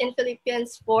verse in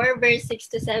Philippians 4 verse 6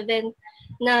 to 7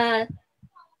 na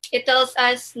it tells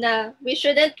us na we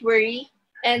shouldn't worry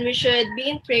and we should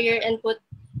be in prayer and put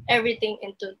everything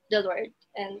into the Lord.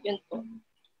 And yun po.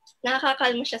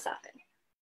 Nakakakalma siya sa akin.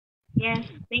 Yes,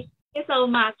 thank you so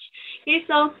much. Okay,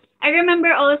 so I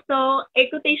remember also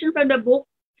a quotation from the book.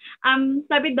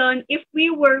 Sabi doon, if we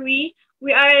worry,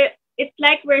 it's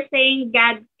like we're saying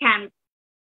God can't.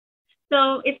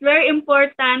 So it's very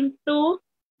important to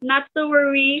not to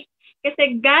worry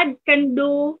kasi God can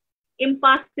do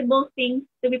impossible things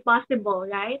to be possible,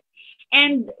 right?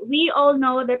 And we all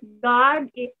know that God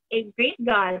is a great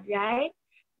God, right?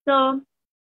 So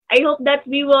I hope that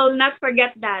we will not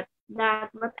forget that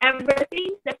whatever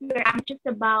things that we are anxious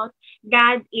about,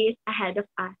 God is ahead of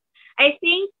us. I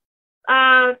think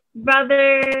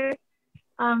Brother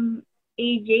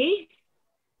AJ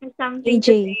has something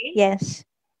to say. Yes.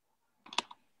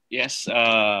 Yes,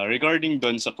 regarding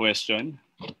doon sa question,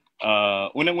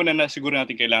 unang-una na siguro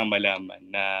natin kailangan malaman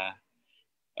na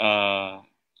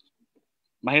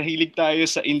mahihilig tayo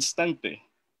sa instant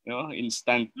no?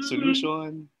 Instant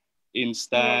solution,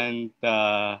 instant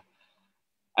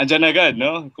andyan agad,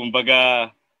 no?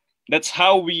 Kumbaga, that's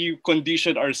how we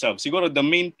condition ourselves. Siguro the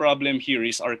main problem here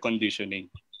is our conditioning.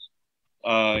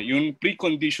 Yung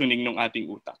preconditioning ng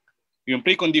ating utak. Yung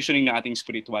preconditioning ng ating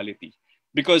spirituality.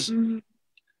 Because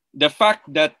the fact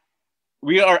that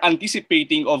we are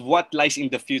anticipating of what lies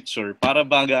in the future, para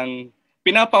bagang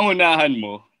pinapangunahan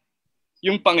mo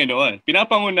yung Panginoon.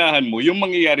 Pinapangunahan mo yung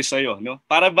mangyayari sa'yo, no?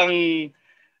 Para bang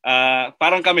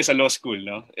parang kami sa law school,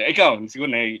 no? Ikaw, siguro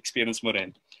na-experience mo rin,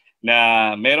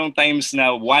 na merong times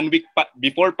na 1 week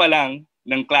before pa lang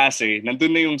ng klase,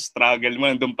 nandun na yung struggle mo,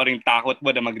 nandun pa rin takot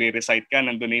mo na magre-recite ka,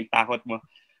 nandun na yung takot mo.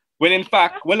 When in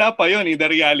fact, wala pa yun in the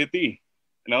reality.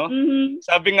 No?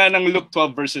 Sabi nga ng Luke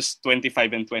 12 verses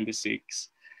 25 and 26,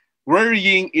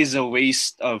 worrying is a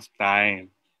waste of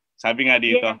time. Sabi nga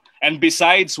dito. Yeah. And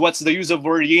besides, what's the use of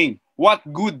worrying? What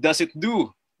good does it do?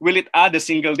 Will it add a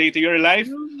single day to your life?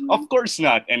 Of course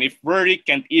not. And if worry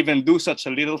can't even do such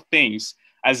a little things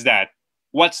as that,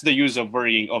 what's the use of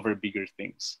worrying over bigger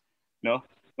things? No?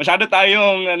 Masyado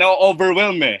tayong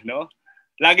na-overwhelm no?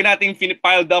 Lagi nating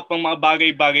piled up ang mga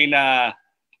bagay-bagay na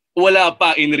wala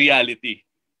pa in reality.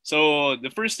 So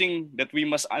the first thing that we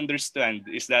must understand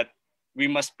is that we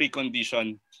must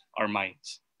precondition our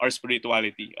minds, our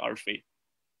spirituality, our faith,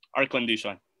 our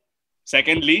condition.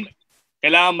 Secondly,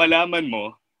 kailangan malaman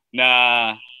mo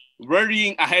na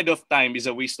worrying ahead of time is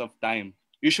a waste of time.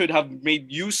 You should have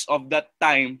made use of that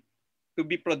time to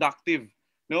be productive.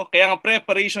 No? Kaya nga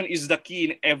preparation is the key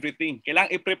in everything.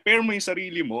 Kailangan i-prepare mo yung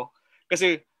sarili mo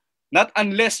kasi not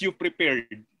unless you prepared,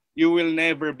 you will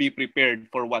never be prepared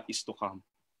for what is to come.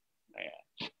 Ayan.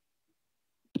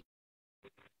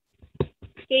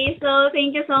 Okay, so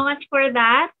thank you so much for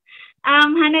that.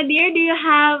 Hannah dear, do you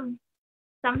have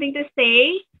something to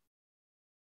say?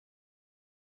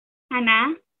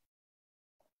 Hannah?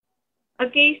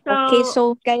 Okay,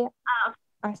 so kaya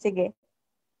sige.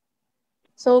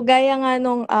 So gaya nga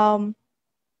nung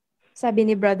sabi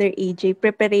ni Brother AJ,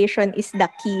 preparation is the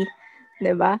key,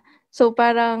 'di ba? So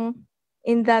parang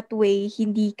in that way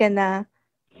hindi ka na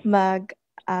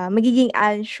magiging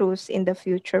anxious in the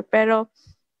future. Pero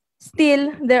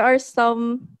still there are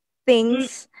some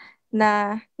things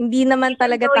na hindi naman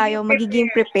talaga tayo magiging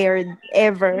prepared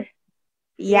ever.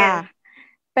 Yeah.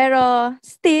 Pero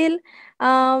still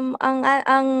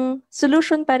ang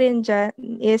solution pa rin dyan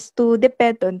is to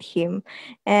depend on Him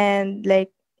and like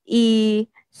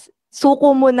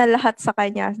suko mo na lahat sa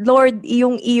Kanya. Lord,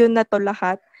 iyo na to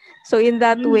lahat. So in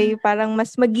that way, parang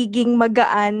mas magiging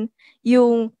magaan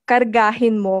yung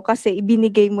kargahin mo kasi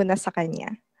ibinigay mo na sa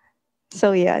Kanya.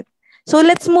 So yeah. So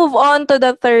let's move on to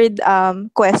the third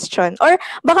question. Or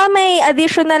baka may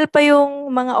additional pa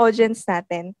yung mga audience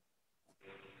natin.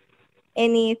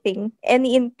 Anything?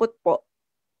 Any input po?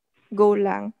 Go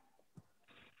lang.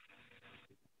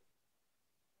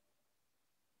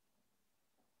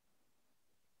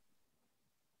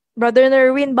 Brother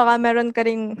Nerwin, baka meron ka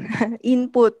ring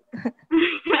input.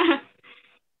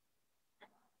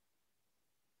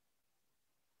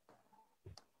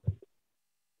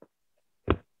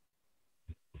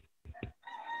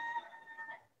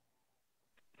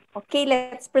 Okay,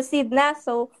 let's proceed na.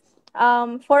 So,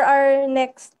 for our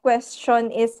next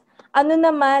question is, ano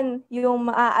naman yung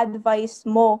maa-advise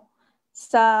mo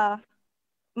sa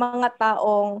mga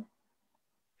taong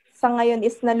sa ngayon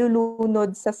is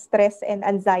nalulunod sa stress and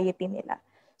anxiety nila?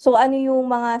 So, ano yung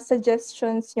mga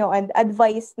suggestions nyo and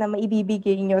advice na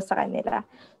maibibigay nyo sa kanila?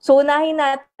 So, unahin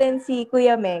natin si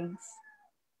Kuya Megs.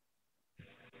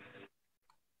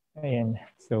 Ayan.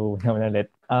 So, naman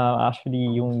ulit.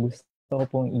 Actually, yung gusto ko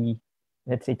pong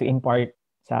let's say, to impart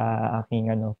sa aking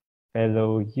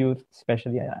fellow youth,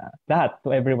 especially lahat,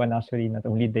 to everyone actually, not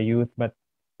only the youth, but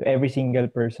to every single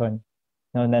person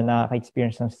na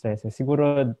nakaka-experience ng stress.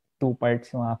 Siguro, 2 parts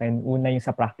yung akin. Una, yung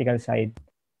sa practical side.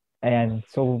 Ayan.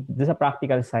 So, sa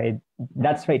practical side,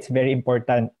 that's why it's very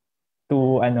important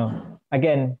to,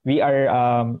 again, we are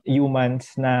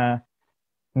humans na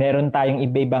meron tayong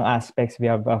iba-ibang aspects. We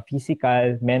have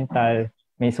physical, mental,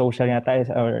 may social nga tayo,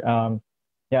 or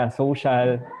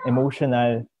social,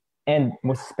 emotional, and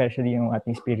most especially yung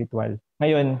ating spiritual.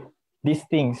 Ngayon, these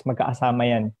things, magkakasama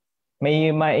yan.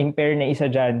 May ma-impair na isa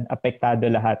dyan, apektado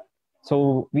lahat.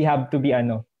 So, we have to be,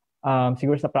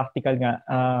 siguro sa practical nga,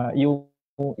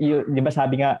 di ba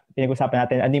sabi nga, pinag-usapan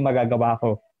natin, ano yung magagawa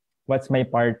ko? What's my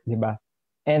part, di ba?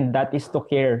 And that is to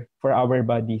care for our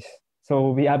bodies.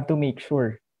 So, we have to make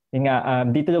sure. Yung nga,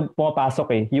 dito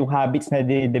pumapasok yung habits na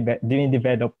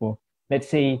dinidevelop mo. Let's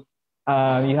say,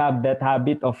 you have that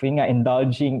habit of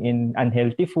indulging in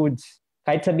unhealthy foods.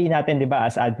 Kahit sabihin natin, di ba,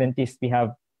 as Adventist, we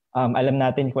have, alam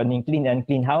natin kung ano yung clean and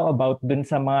unclean. How about dun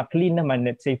sa mga clean naman,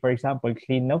 let's say, for example,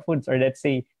 clean na foods, or let's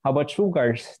say, how about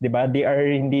sugars, di ba?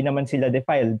 Hindi naman sila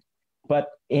defiled.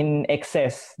 But in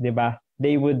excess, di ba,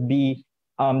 they would be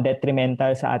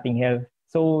detrimental sa ating health.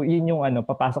 So, yun yung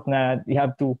papasok na we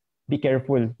have to be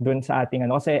careful dun sa ating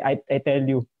Kasi I tell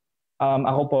you,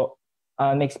 ako po,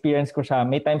 na-experience ko siya.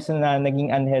 May times na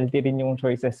naging unhealthy rin yung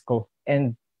choices ko.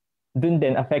 And dun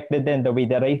din, affected din the way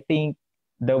that I think,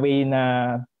 the way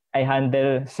na I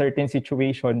handle certain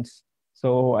situations.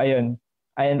 So, ayun.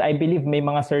 And I believe may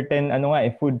mga certain,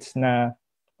 foods na,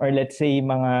 or let's say,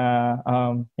 mga,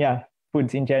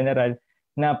 foods in general,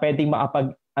 na pwedeng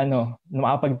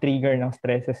makapag-trigger ng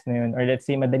stresses na yun. Or let's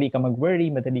say, madali ka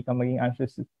mag-worry, madali ka maging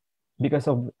anxious because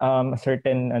of a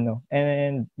certain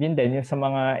and yun din yung sa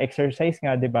mga exercise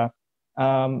nga, 'di ba?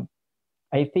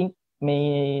 I think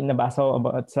may nabasa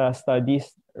about sa studies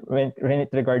when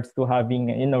it regards to having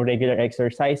regular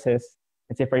exercises.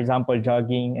 Let's say for example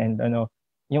jogging and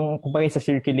yung kumbaga sa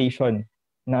circulation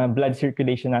na blood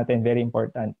circulation natin very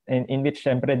important. And in which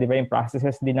syempre 'di ba yung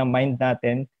processes din ng mind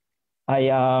natin ay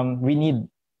we need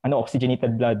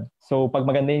oxygenated blood. So pag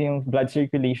maganda yung blood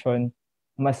circulation,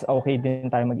 mas okay din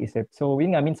tayo mag-isip. So,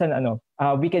 yun nga, minsan,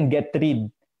 we can get rid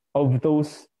of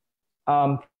those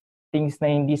things na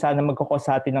hindi sana magkakos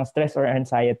sa atin ng stress or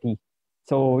anxiety.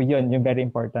 So, yun, yung very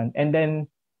important. And then,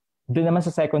 doon naman sa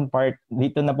second part,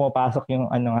 dito na pumapasok yung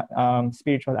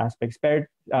spiritual aspects.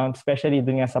 Especially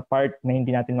doon nga sa part na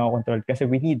hindi natin makakontrol. Kasi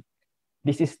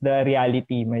this is the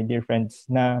reality, my dear friends,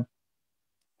 na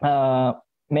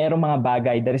merong mga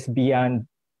bagay that is beyond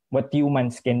what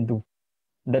humans can do.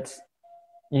 That's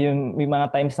may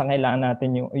mga times na kailangan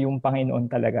natin yung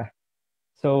Panginoon talaga.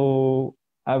 So,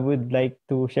 I would like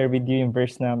to share with you yung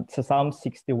verse na sa Psalm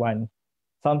 61.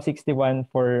 Psalm 61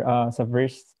 sa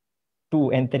verse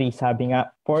 2 and 3, sabi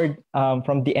nga, For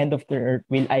from the end of the earth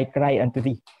will I cry unto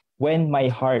thee, when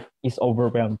my heart is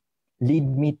overwhelmed.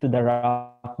 Lead me to the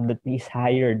rock that is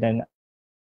higher than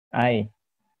I.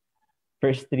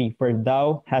 Verse 3, For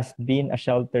thou hast been a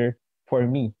shelter for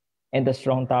me, and a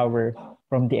strong tower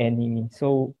from the enemy.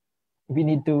 So, we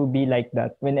need to be like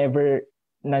that. Whenever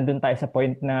nandun tayo sa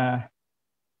point na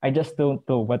I just don't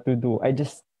know what to do. I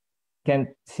just can't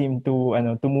seem to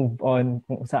move on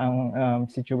kung saang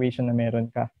situation na meron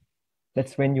ka.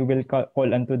 That's when you will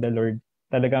call unto the Lord.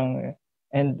 Talagang,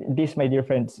 and this, my dear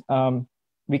friends,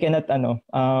 we cannot,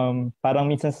 parang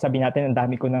minsan sabihin natin, ang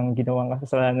dami ko nang ginawang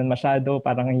kasalanan masyado,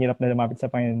 parang ang hirap na lumapit sa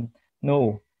Panginoon.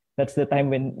 No. That's the time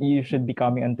when you should be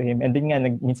coming unto Him. And din nga,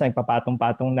 minsan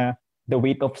nagpapatong-patong na the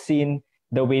weight of sin,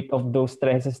 the weight of those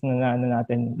stresses na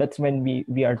natin, that's when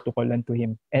we are to call unto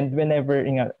Him. And whenever,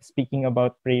 speaking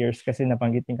about prayers, kasi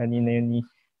nabanggit din kanina yun ni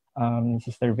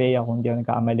Sister Bea, kung hindi ako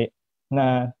nagkakamali,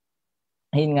 na,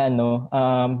 ayun nga,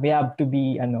 we have to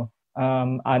be,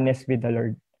 honest with the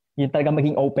Lord. Yung talaga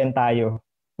maging open tayo,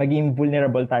 maging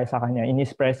vulnerable tayo sa Kanya. In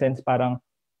His presence, parang,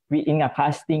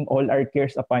 casting all our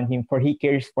cares upon Him, for He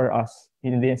cares for us.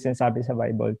 Yun din sinasabi sa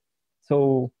Bible.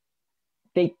 So,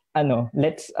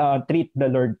 let's treat the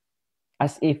Lord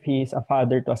as if He is a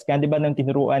Father to us. Kaya di ba nang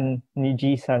tinuruan ni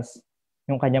Jesus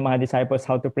yung kanyang mga disciples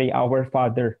how to pray, Our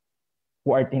Father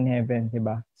who art in heaven, di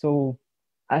ba? So,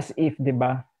 as if, di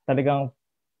ba, talagang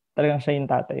siya yung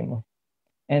tatay mo.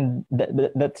 And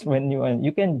that's when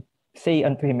you can say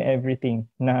unto Him everything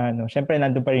na, syempre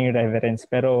nandun pa rin yung reverence,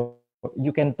 pero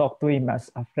you can talk to Him as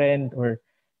a friend or,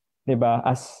 di ba,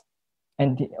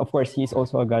 and of course, He is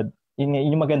also a God. Yun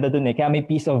yung maganda dun eh. Kaya may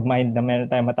peace of mind na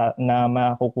meron tayong na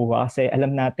makukuha kasi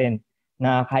alam natin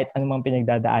na kahit anumang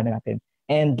pinagdadaanan natin.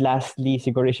 And lastly,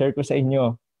 siguro i-share ko sa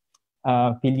inyo,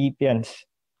 Philippians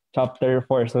chapter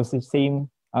 4. So, it's the same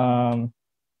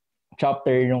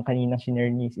chapter yung kanina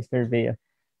sinare ni Sister Bea.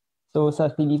 So,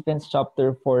 sa Philippians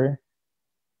chapter 4,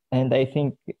 and I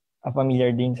think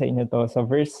familiar din sa inyo to. Sa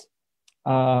verse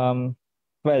 12,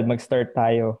 mag-start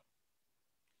tayo.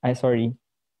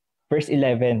 Verse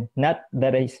 11, not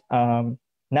that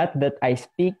I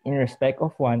speak in respect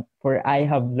of want, for I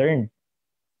have learned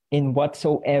in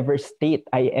whatsoever state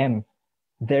I am,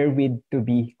 therewith to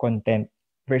be content.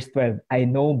 Verse 12, I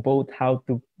know both how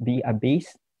to be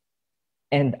abased,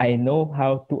 and I know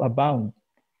how to abound.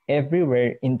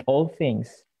 Everywhere in all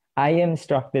things, I am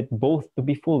instructed both to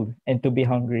be full and to be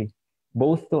hungry,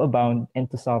 both to abound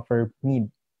and to suffer need.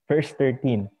 Verse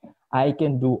 13, I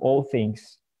can do all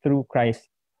things through Christ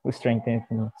who strengthens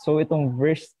me. So itong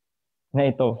verse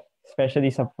na ito, especially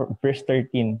sa verse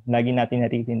 13, lagi natin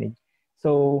naririnig.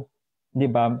 So, di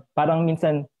ba, parang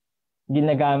minsan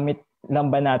ginagamit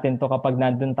lang ba natin to kapag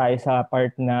nandun tayo sa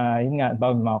part na, yun nga,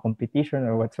 about mga competition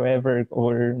or whatsoever,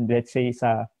 or let's say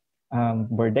sa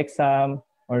board exam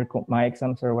or mga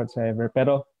exams or whatsoever.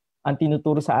 Pero ang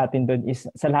tinuturo sa atin doon is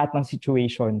sa lahat ng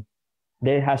situation,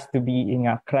 there has to be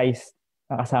Christ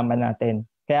na kasama natin.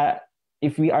 Kaya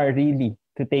if we are really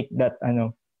to take that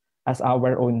as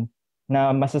our own,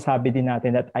 na masasabi din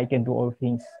natin that I can do all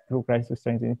things through Christ who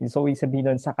strengthens me. So, sabihin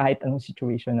doon sa kahit anong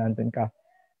situation nandun ka,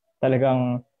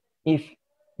 talagang if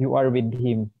you are with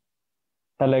Him,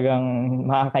 talagang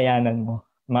makakayanan mo.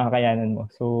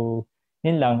 So,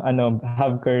 yun lang,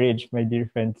 have courage, my dear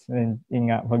friends. And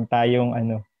yun nga, wag tayong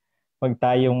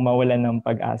mawalan ng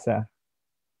pag-asa.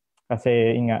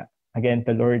 Kasi yun nga, again,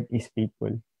 the Lord is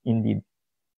faithful indeed.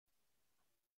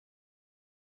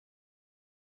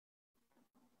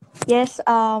 Yes,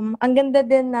 ang ganda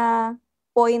din na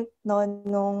point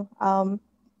nung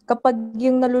kapag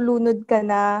yung nalulunod ka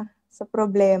na sa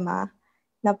problema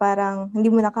na parang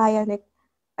hindi mo na kaya, like,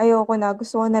 ayoko na,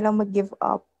 gusto ko na lang mag-give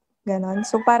up, ganon.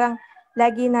 So parang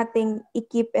lagi nating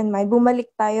i-keep in mind, bumalik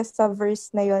tayo sa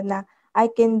verse na yon na I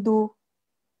can do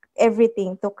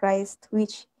everything to Christ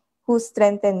who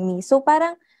strengthened me. So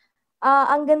parang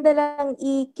ang ganda lang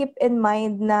i-keep in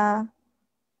mind na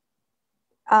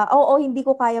oo, hindi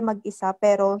ko kaya mag-isa,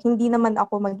 pero hindi naman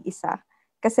ako mag-isa.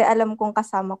 Kasi alam kong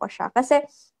kasama ko siya. Kasi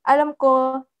alam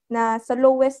ko na sa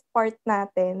lowest part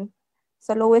natin,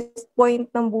 sa lowest point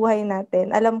ng buhay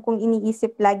natin, alam kong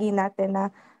iniisip lagi natin na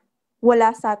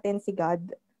wala sa atin si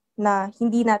God, na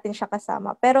hindi natin siya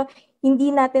kasama. Pero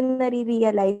hindi natin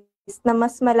nare-realize na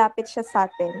mas malapit siya sa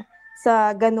atin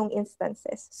sa ganung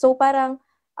instances. So parang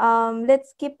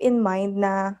let's keep in mind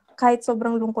na kahit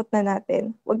sobrang lungkot na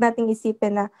natin, wag nating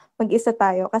isipin na mag-isa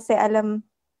tayo kasi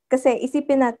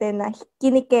isipin natin na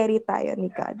kinikerry tayo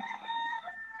ni God.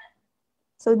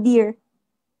 So dear.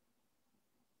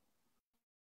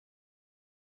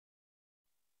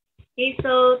 Okay,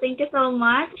 so thank you so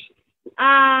much.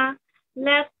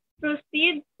 Let's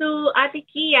proceed to Ate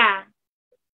Kia.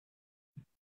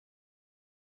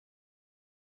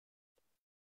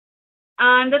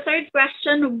 The third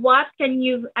question, what can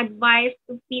you advise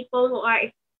to people who are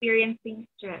experiencing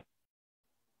stress?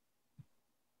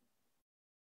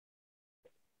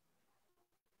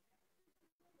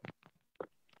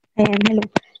 Ayan, hello.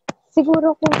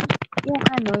 Siguro kung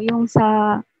yung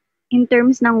in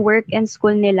terms ng work and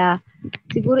school nila,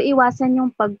 siguro iwasan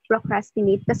yung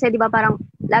pag-procrastinate. Kasi di ba parang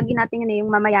lagi natin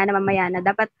yung mamaya na.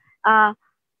 Dapat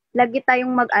lagi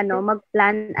tayong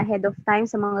mag-plan ahead of time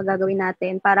sa mga gagawin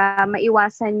natin para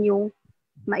maiwasan yung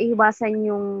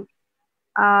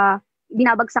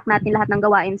binabagsak natin lahat ng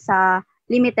gawain sa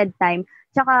limited time.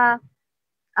 Tsaka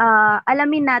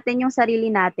alamin natin yung sarili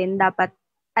natin. Dapat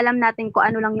alam natin kung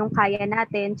ano lang yung kaya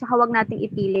natin. Tsaka wag nating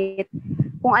ipilit.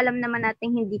 Kung alam naman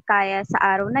natin hindi kaya sa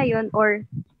araw na yun or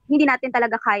hindi natin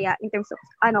talaga kaya in terms of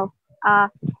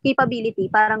capability,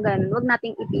 parang ganun. Wag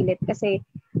nating ipilit kasi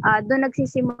doon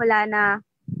nagsisimula na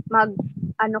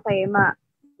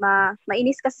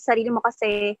mainis ka sa sarili mo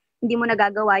kasi hindi mo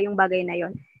nagagawa yung bagay na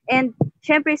yon. And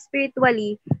syempre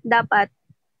spiritually, dapat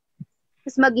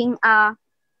mas maging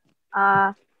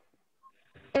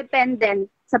dependent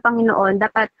sa Panginoon.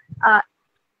 Dapat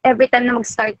every time na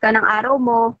mag-start ka ng araw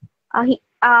mo,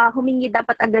 humingi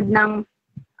dapat agad ng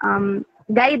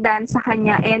guidance sa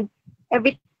Kanya. And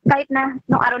kahit na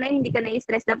nung araw na yun, hindi ka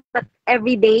na-stress, dapat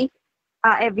every day,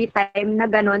 every time na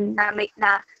ganun,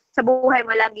 na sa buhay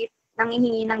mo lagi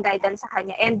nanghihingi ng guidance sa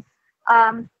Kanya. And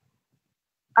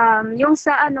yung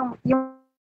sa yung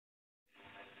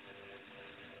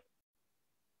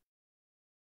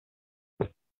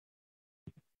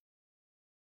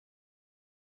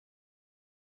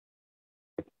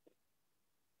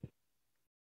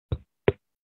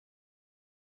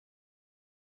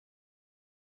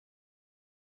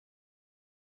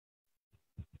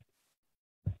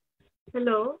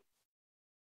Hello?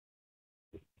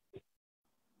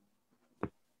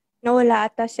 Nawala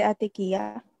ata si Ate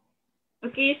Kia.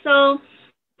 Okay, so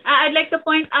I'd like to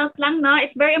point out lang, no,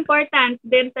 it's very important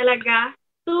din talaga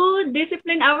to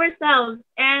discipline ourselves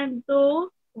and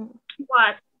to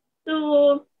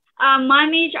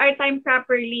manage our time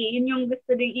properly. Yun yung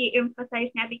gusto din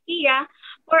i-emphasize ni Ate Kia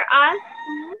for us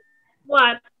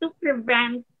to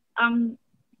prevent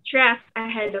stress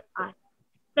ahead of us.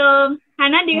 So,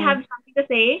 Hannah, do you have something to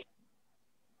say?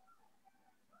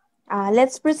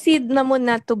 Let's proceed na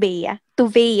muna to Bea.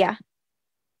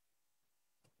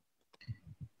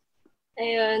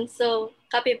 Ayun, so,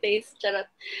 copy-paste,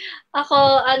 charot.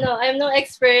 Ako, I'm no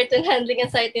expert in handling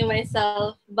anxiety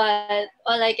myself, but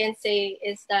all I can say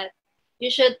is that you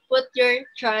should put your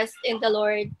trust in the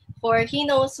Lord, for He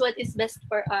knows what is best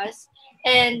for us,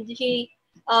 and He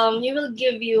will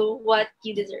give you what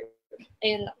you deserve.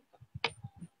 Ayun lang.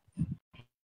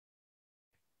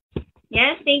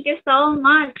 Yes, thank you so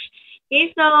much.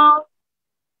 Okay, so,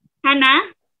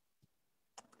 Hannah?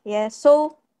 Yes,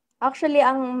 so, actually,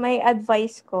 ang may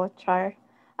advice ko,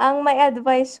 ang may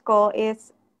advice ko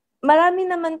is, marami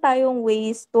naman tayong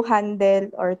ways to handle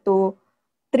or to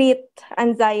treat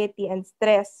anxiety and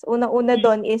stress. Una-una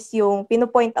doon is yung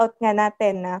pinopoint out nga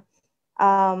natin na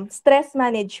stress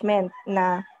management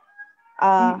na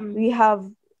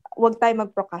wag tayo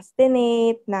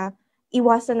mag-procrastinate, na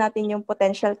iwasan natin yung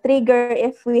potential trigger.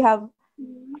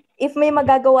 If may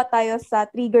magagawa tayo sa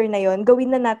trigger na yon,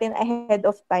 gawin na natin ahead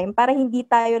of time para hindi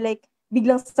tayo like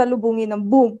biglang salubungin ng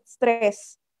boom,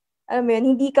 stress. Alam mo yun,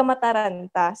 hindi ka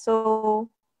mataranta. So,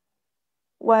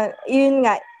 yun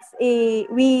nga,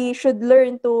 we should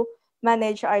learn to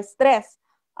manage our stress.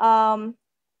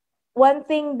 One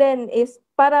thing then is,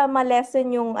 para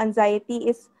ma-lessen yung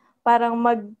anxiety is, parang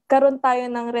magkaroon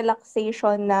tayo ng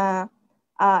relaxation na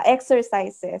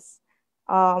exercises.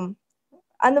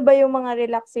 Ano ba yung mga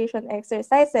relaxation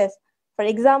exercises? For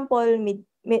example,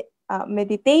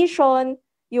 meditation,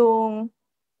 yung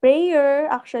prayer,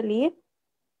 actually,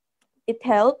 it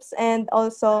helps. And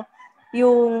also,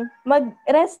 yung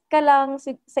mag-rest ka lang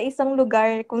sa isang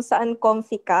lugar kung saan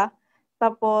comfy ka.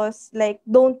 Tapos, like,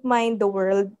 don't mind the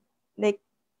world. Like,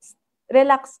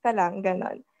 relax ka lang,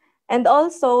 ganon. And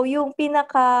also, yung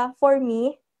for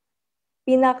me,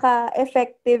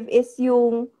 pinaka-effective is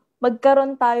yung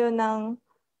magkaroon tayo ng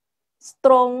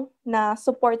strong na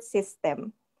support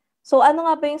system. So, ano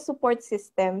nga ba yung support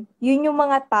system? Yun yung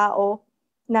mga tao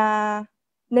na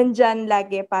nandyan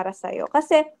lagi para sa'yo.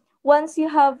 Kasi, once you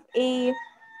have a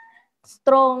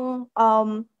strong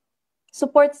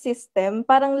support system,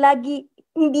 parang lagi,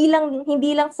 hindi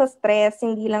lang sa stress,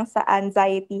 hindi lang sa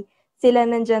anxiety, sila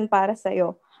nandyan para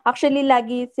sa'yo. Actually,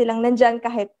 lagi silang nandyan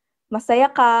kahit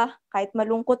masaya ka, kahit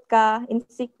malungkot ka, in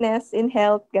sickness, in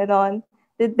health, ganon.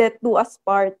 That do us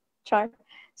part.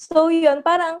 So yun,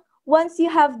 parang once you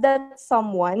have that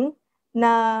someone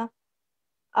na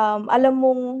alam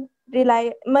mong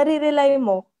marirely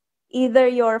mo, either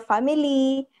your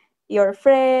family, your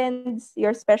friends,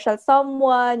 your special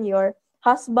someone, your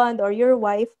husband or your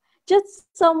wife, just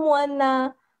someone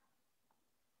na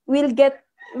will get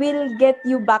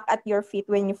you back at your feet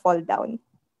when you fall down.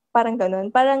 Parang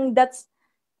ganun. Parang that's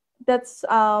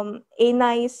a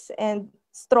nice and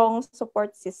strong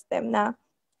support system na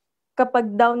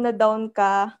kapag down na down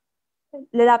ka,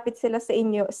 lalapit sila sa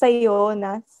iyo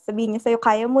na sabihin niya sa iyo,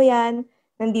 kaya mo yan,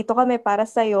 nandito kami para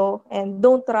sa iyo, and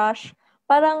don't rush.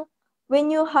 Parang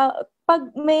pag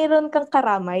mayroon kang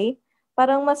karamay,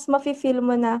 parang mas mafe-feel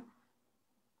mo na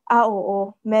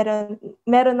oo,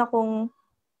 meron akong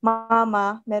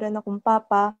mama, meron akong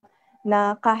papa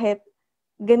na kahit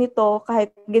ganito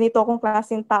akong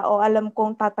klaseng tao, alam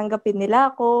kong tatanggapin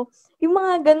nila ako. Yung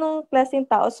mga ganong klaseng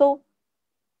tao. So,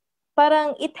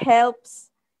 parang it helps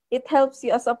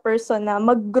you as a person na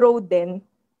mag-grow din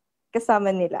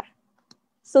kasama nila.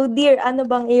 So, dear, ano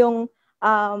bang iyong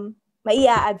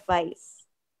maia-advise?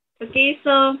 Okay,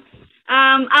 so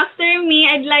after me,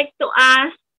 I'd like to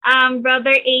ask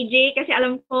Brother AJ kasi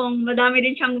alam kong madami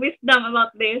din siyang wisdom about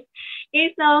this.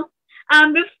 Okay, so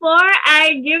before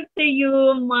I give to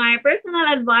you my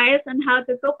personal advice on how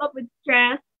to cope up with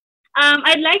stress,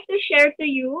 I'd like to share to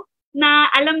you na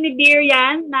alam ni Dear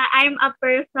yan na I'm a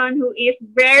person who is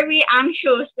very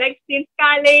anxious, like since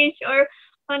college or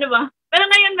ano ba. Pero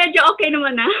ngayon medyo okay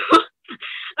naman na.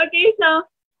 Okay, so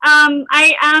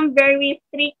I am very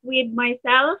strict with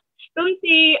myself. Kung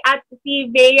si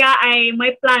Bea ay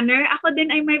may planner, ako din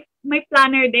ay may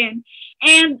planner din.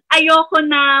 And ayoko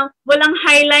na walang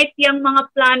highlight yung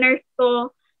mga planners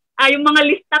ko, yung mga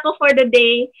lista ko for the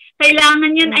day.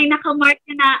 Kailangan yan ay nakamark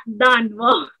na done.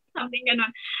 Wow, something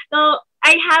ganon. So,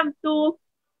 I have to,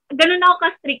 ganun ako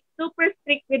ka-strict, super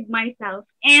strict with myself.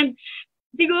 And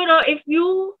siguro, if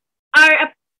you are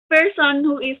a person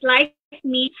who is like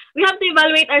me, we have to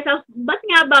evaluate ourselves. Ba't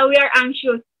nga ba we are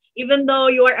anxious? Even though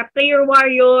you are a prayer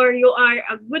warrior, you are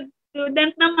a good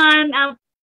student naman,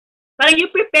 parang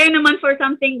you prepare naman for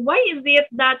something. Why is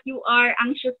it that you are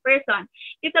anxious person?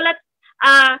 So let's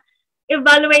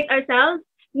evaluate ourselves.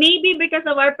 Maybe because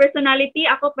of our personality.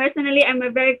 Ako personally, I'm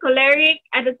a very choleric.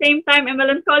 At the same time, I'm a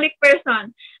melancholic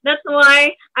person. That's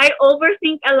why I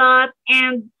overthink a lot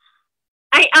and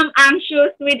I am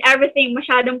anxious with everything.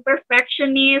 Masyadong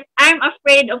perfectionist. I'm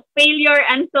afraid of failure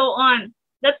and so on.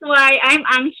 That's why I'm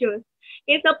anxious.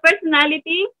 Okay, so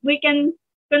personality, we can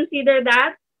consider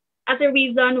that as a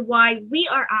reason why we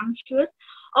are anxious.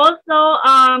 Also,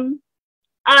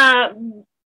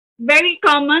 very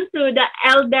common to the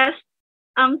eldest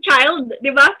child, di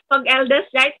ba? Pag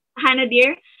eldest, right? Hannah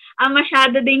dear,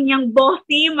 masyado din yung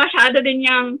bossy, masyado din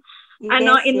yung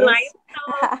in life.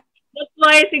 So, that's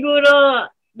why siguro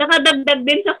nakadagdag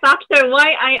din sa factor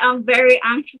why I am very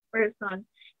anxious person.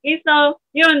 Okay, so,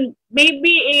 yun,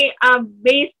 maybe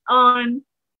based on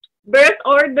birth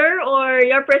order or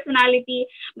your personality,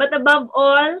 but above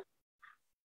all,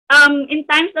 in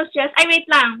times of stress, wait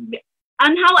lang,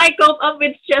 on how I cope up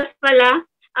with stress pala,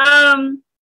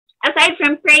 aside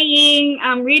from praying,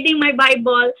 reading my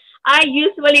Bible, I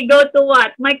usually go to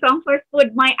what? My comfort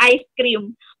food, my ice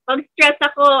cream. Pag stress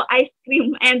ako, ice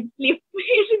cream and sleep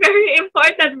is very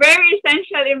important, very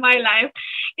essential in my life.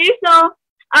 Okay, so,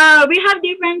 we have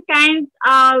different kinds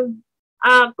of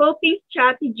coping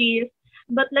strategies,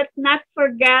 but let's not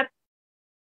forget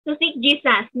to seek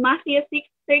Jesus. Matthew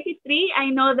 6:33, I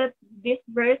know that this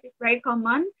verse is very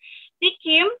common. Seek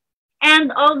Him,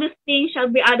 and all these things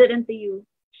shall be added unto you.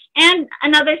 And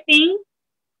another thing,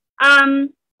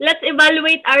 let's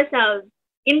evaluate ourselves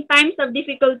in times of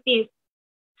difficulties.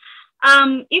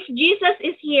 If Jesus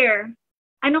is here,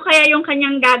 ano kaya yung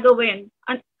kanyang gagawin?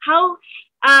 How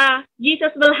Jesus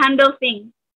will handle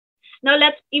things. Now,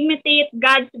 let's imitate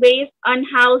God's ways on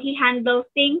how He handles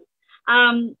things,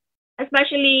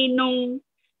 especially nung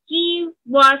He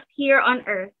was here on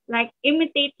earth. Like,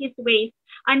 imitate His ways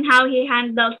on how He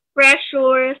handles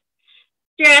pressures,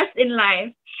 stress in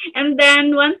life. And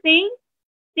then, one thing,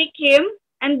 seek Him,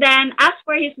 and then ask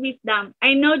for His wisdom.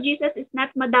 I know Jesus is not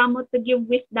madamo to give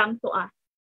wisdom to us.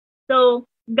 So,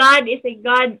 God is a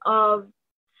God of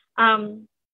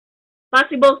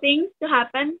possible things to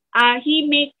happen. He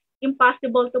makes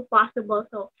impossible to possible.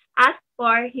 So, ask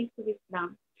for His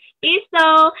wisdom. Okay,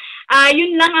 so,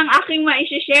 yun lang ang aking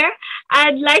ma-share.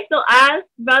 I'd like to ask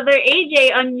Brother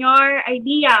AJ on your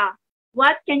idea.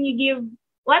 What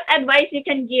advice you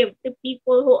can give to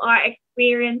people who are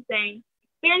experiencing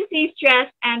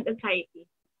stress and anxiety?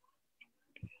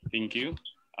 Thank you.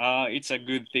 It's a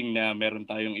good thing na meron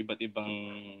tayong iba't ibang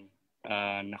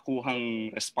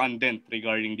nakuhang respondent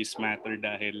regarding this matter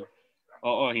dahil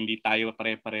hindi tayo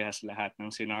pare-parehas lahat ng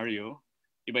scenario.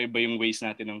 Iba-iba yung ways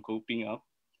natin ng coping up.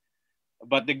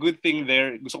 But the good thing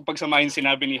there, gusto ko pagsamahin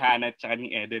sinabi ni Hannah at saka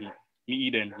ni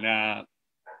Eden na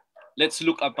let's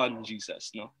look upon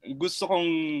Jesus. No? Gusto kong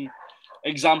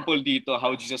example dito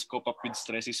how Jesus cope up with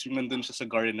stress is yung nandun siya sa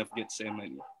Garden of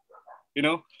Gethsemane. You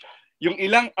know, yung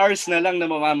ilang hours na lang na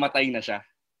mamamatay na siya.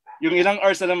 Yung ilang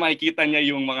hours na lang makikita niya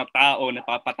yung mga tao na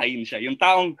papatayin siya. Yung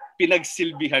taong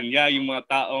pinagsilbihan niya, yung mga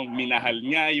taong minahal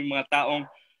niya, yung mga taong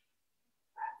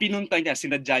pinunta niya,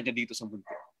 sinadya niya dito sa mundo.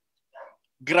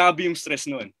 Grabe yung stress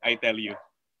noon, I tell you.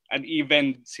 And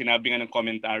even, sinabi nga ng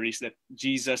commentaries that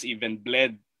Jesus even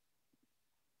bled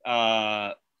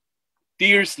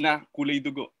tears na kulay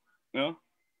dugo. No?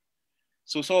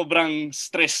 So sobrang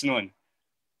stress noon.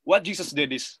 What Jesus did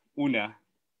is, una,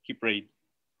 He prayed.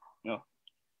 No?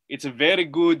 It's a very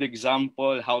good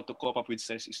example how to cope up with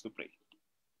stress is to pray.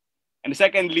 And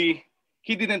secondly,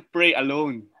 he didn't pray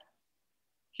alone.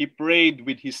 He prayed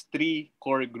with his 3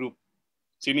 core group.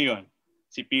 Sino yun?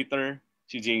 Si Peter,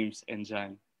 si James, and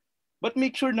John. But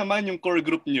make sure naman yung core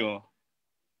group nyo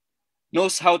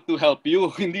knows how to help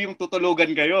you. Hindi yung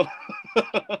tutulugan kayo.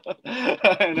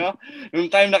 No?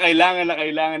 Yung time na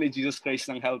kailangan ni Jesus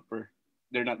Christ ng helper,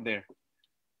 they're not there.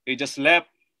 They just slept,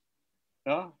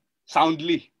 no?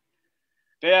 Soundly.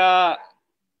 Kaya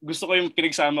gusto ko yung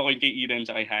pinagsama ko yung kay Eden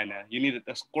at kay Hannah. You need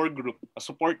a core group, a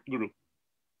support group.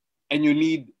 And you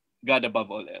need God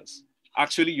above all else.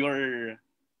 Actually, you're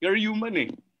human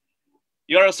eh.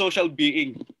 You're a social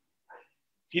being.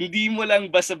 Hindi mo lang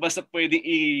basta-basta pwedeng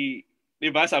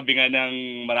diba, sabi nga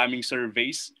ng maraming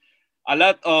surveys, a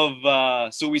lot of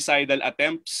suicidal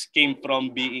attempts came from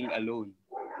being alone.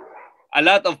 A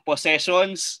lot of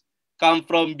possessions come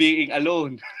from being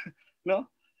alone. No?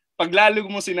 Pag lalo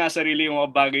mo sinasarili yung mga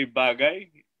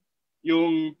bagay-bagay,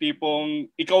 yung tipong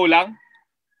ikaw lang,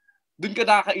 doon ka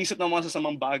nakakaisip ng mga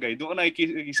sasamang bagay. Doon ka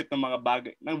nakikaisip ng mga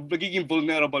bagay. Nagiging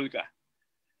vulnerable ka.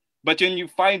 But when you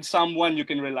find someone you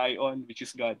can rely on, which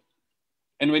is God,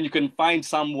 and when you can find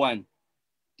someone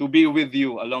to be with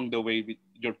you along the way, with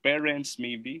your parents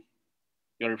maybe,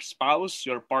 your spouse,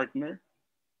 your partner,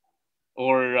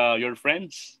 or your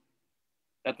friends,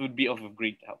 that would be of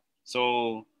great help.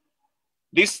 So,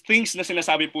 these things na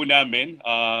sinasabi po namin,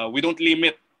 we don't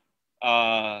limit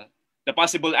the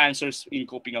possible answers in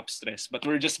coping up stress, but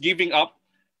we're just giving out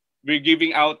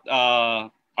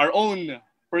our own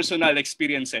personal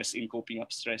experiences in coping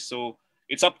up stress. So,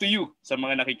 it's up to you, sa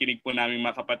mga nakikinig po namin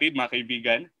mga kapatid, mga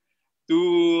kaibigan,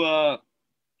 to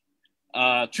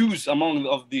choose among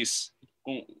of these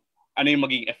kung ano yung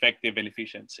maging effective and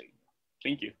efficient.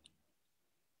 Thank you.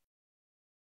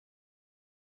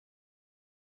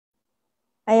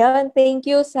 Ayun, thank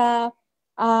you sa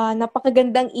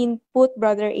napakagandang input,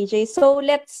 Brother AJ. So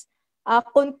let's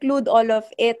conclude all of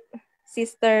it,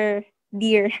 Sister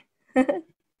Dear.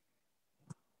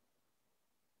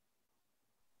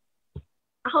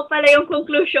 Ako pala yung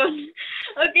conclusion.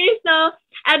 Okay, so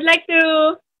I'd like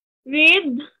to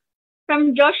read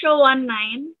from Joshua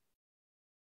 1:9.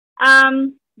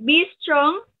 Be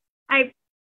strong.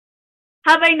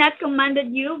 Have I not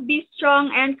commanded you? Be strong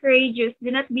and courageous.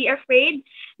 Do not be afraid.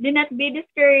 Do not be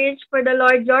discouraged, for the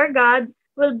Lord your God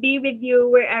will be with you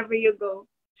wherever you go.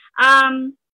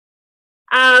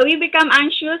 We become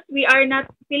anxious. We are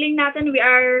not feeling nothing. We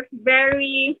are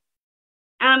very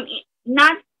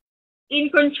not in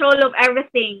control of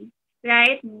everything,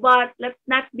 right? But let's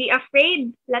not be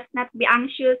afraid. Let's not be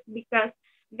anxious, because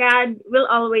God will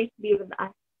always be with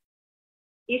us.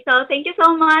 So thank you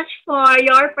so much for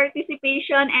your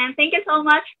participation, and thank you so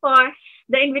much for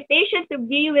the invitation to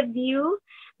be with you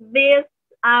this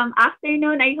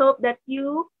afternoon. I hope that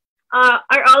you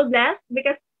are all blessed,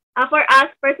 because for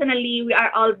us personally, we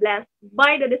are all blessed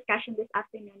by the discussion this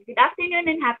afternoon. Good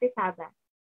afternoon and happy Sabbath.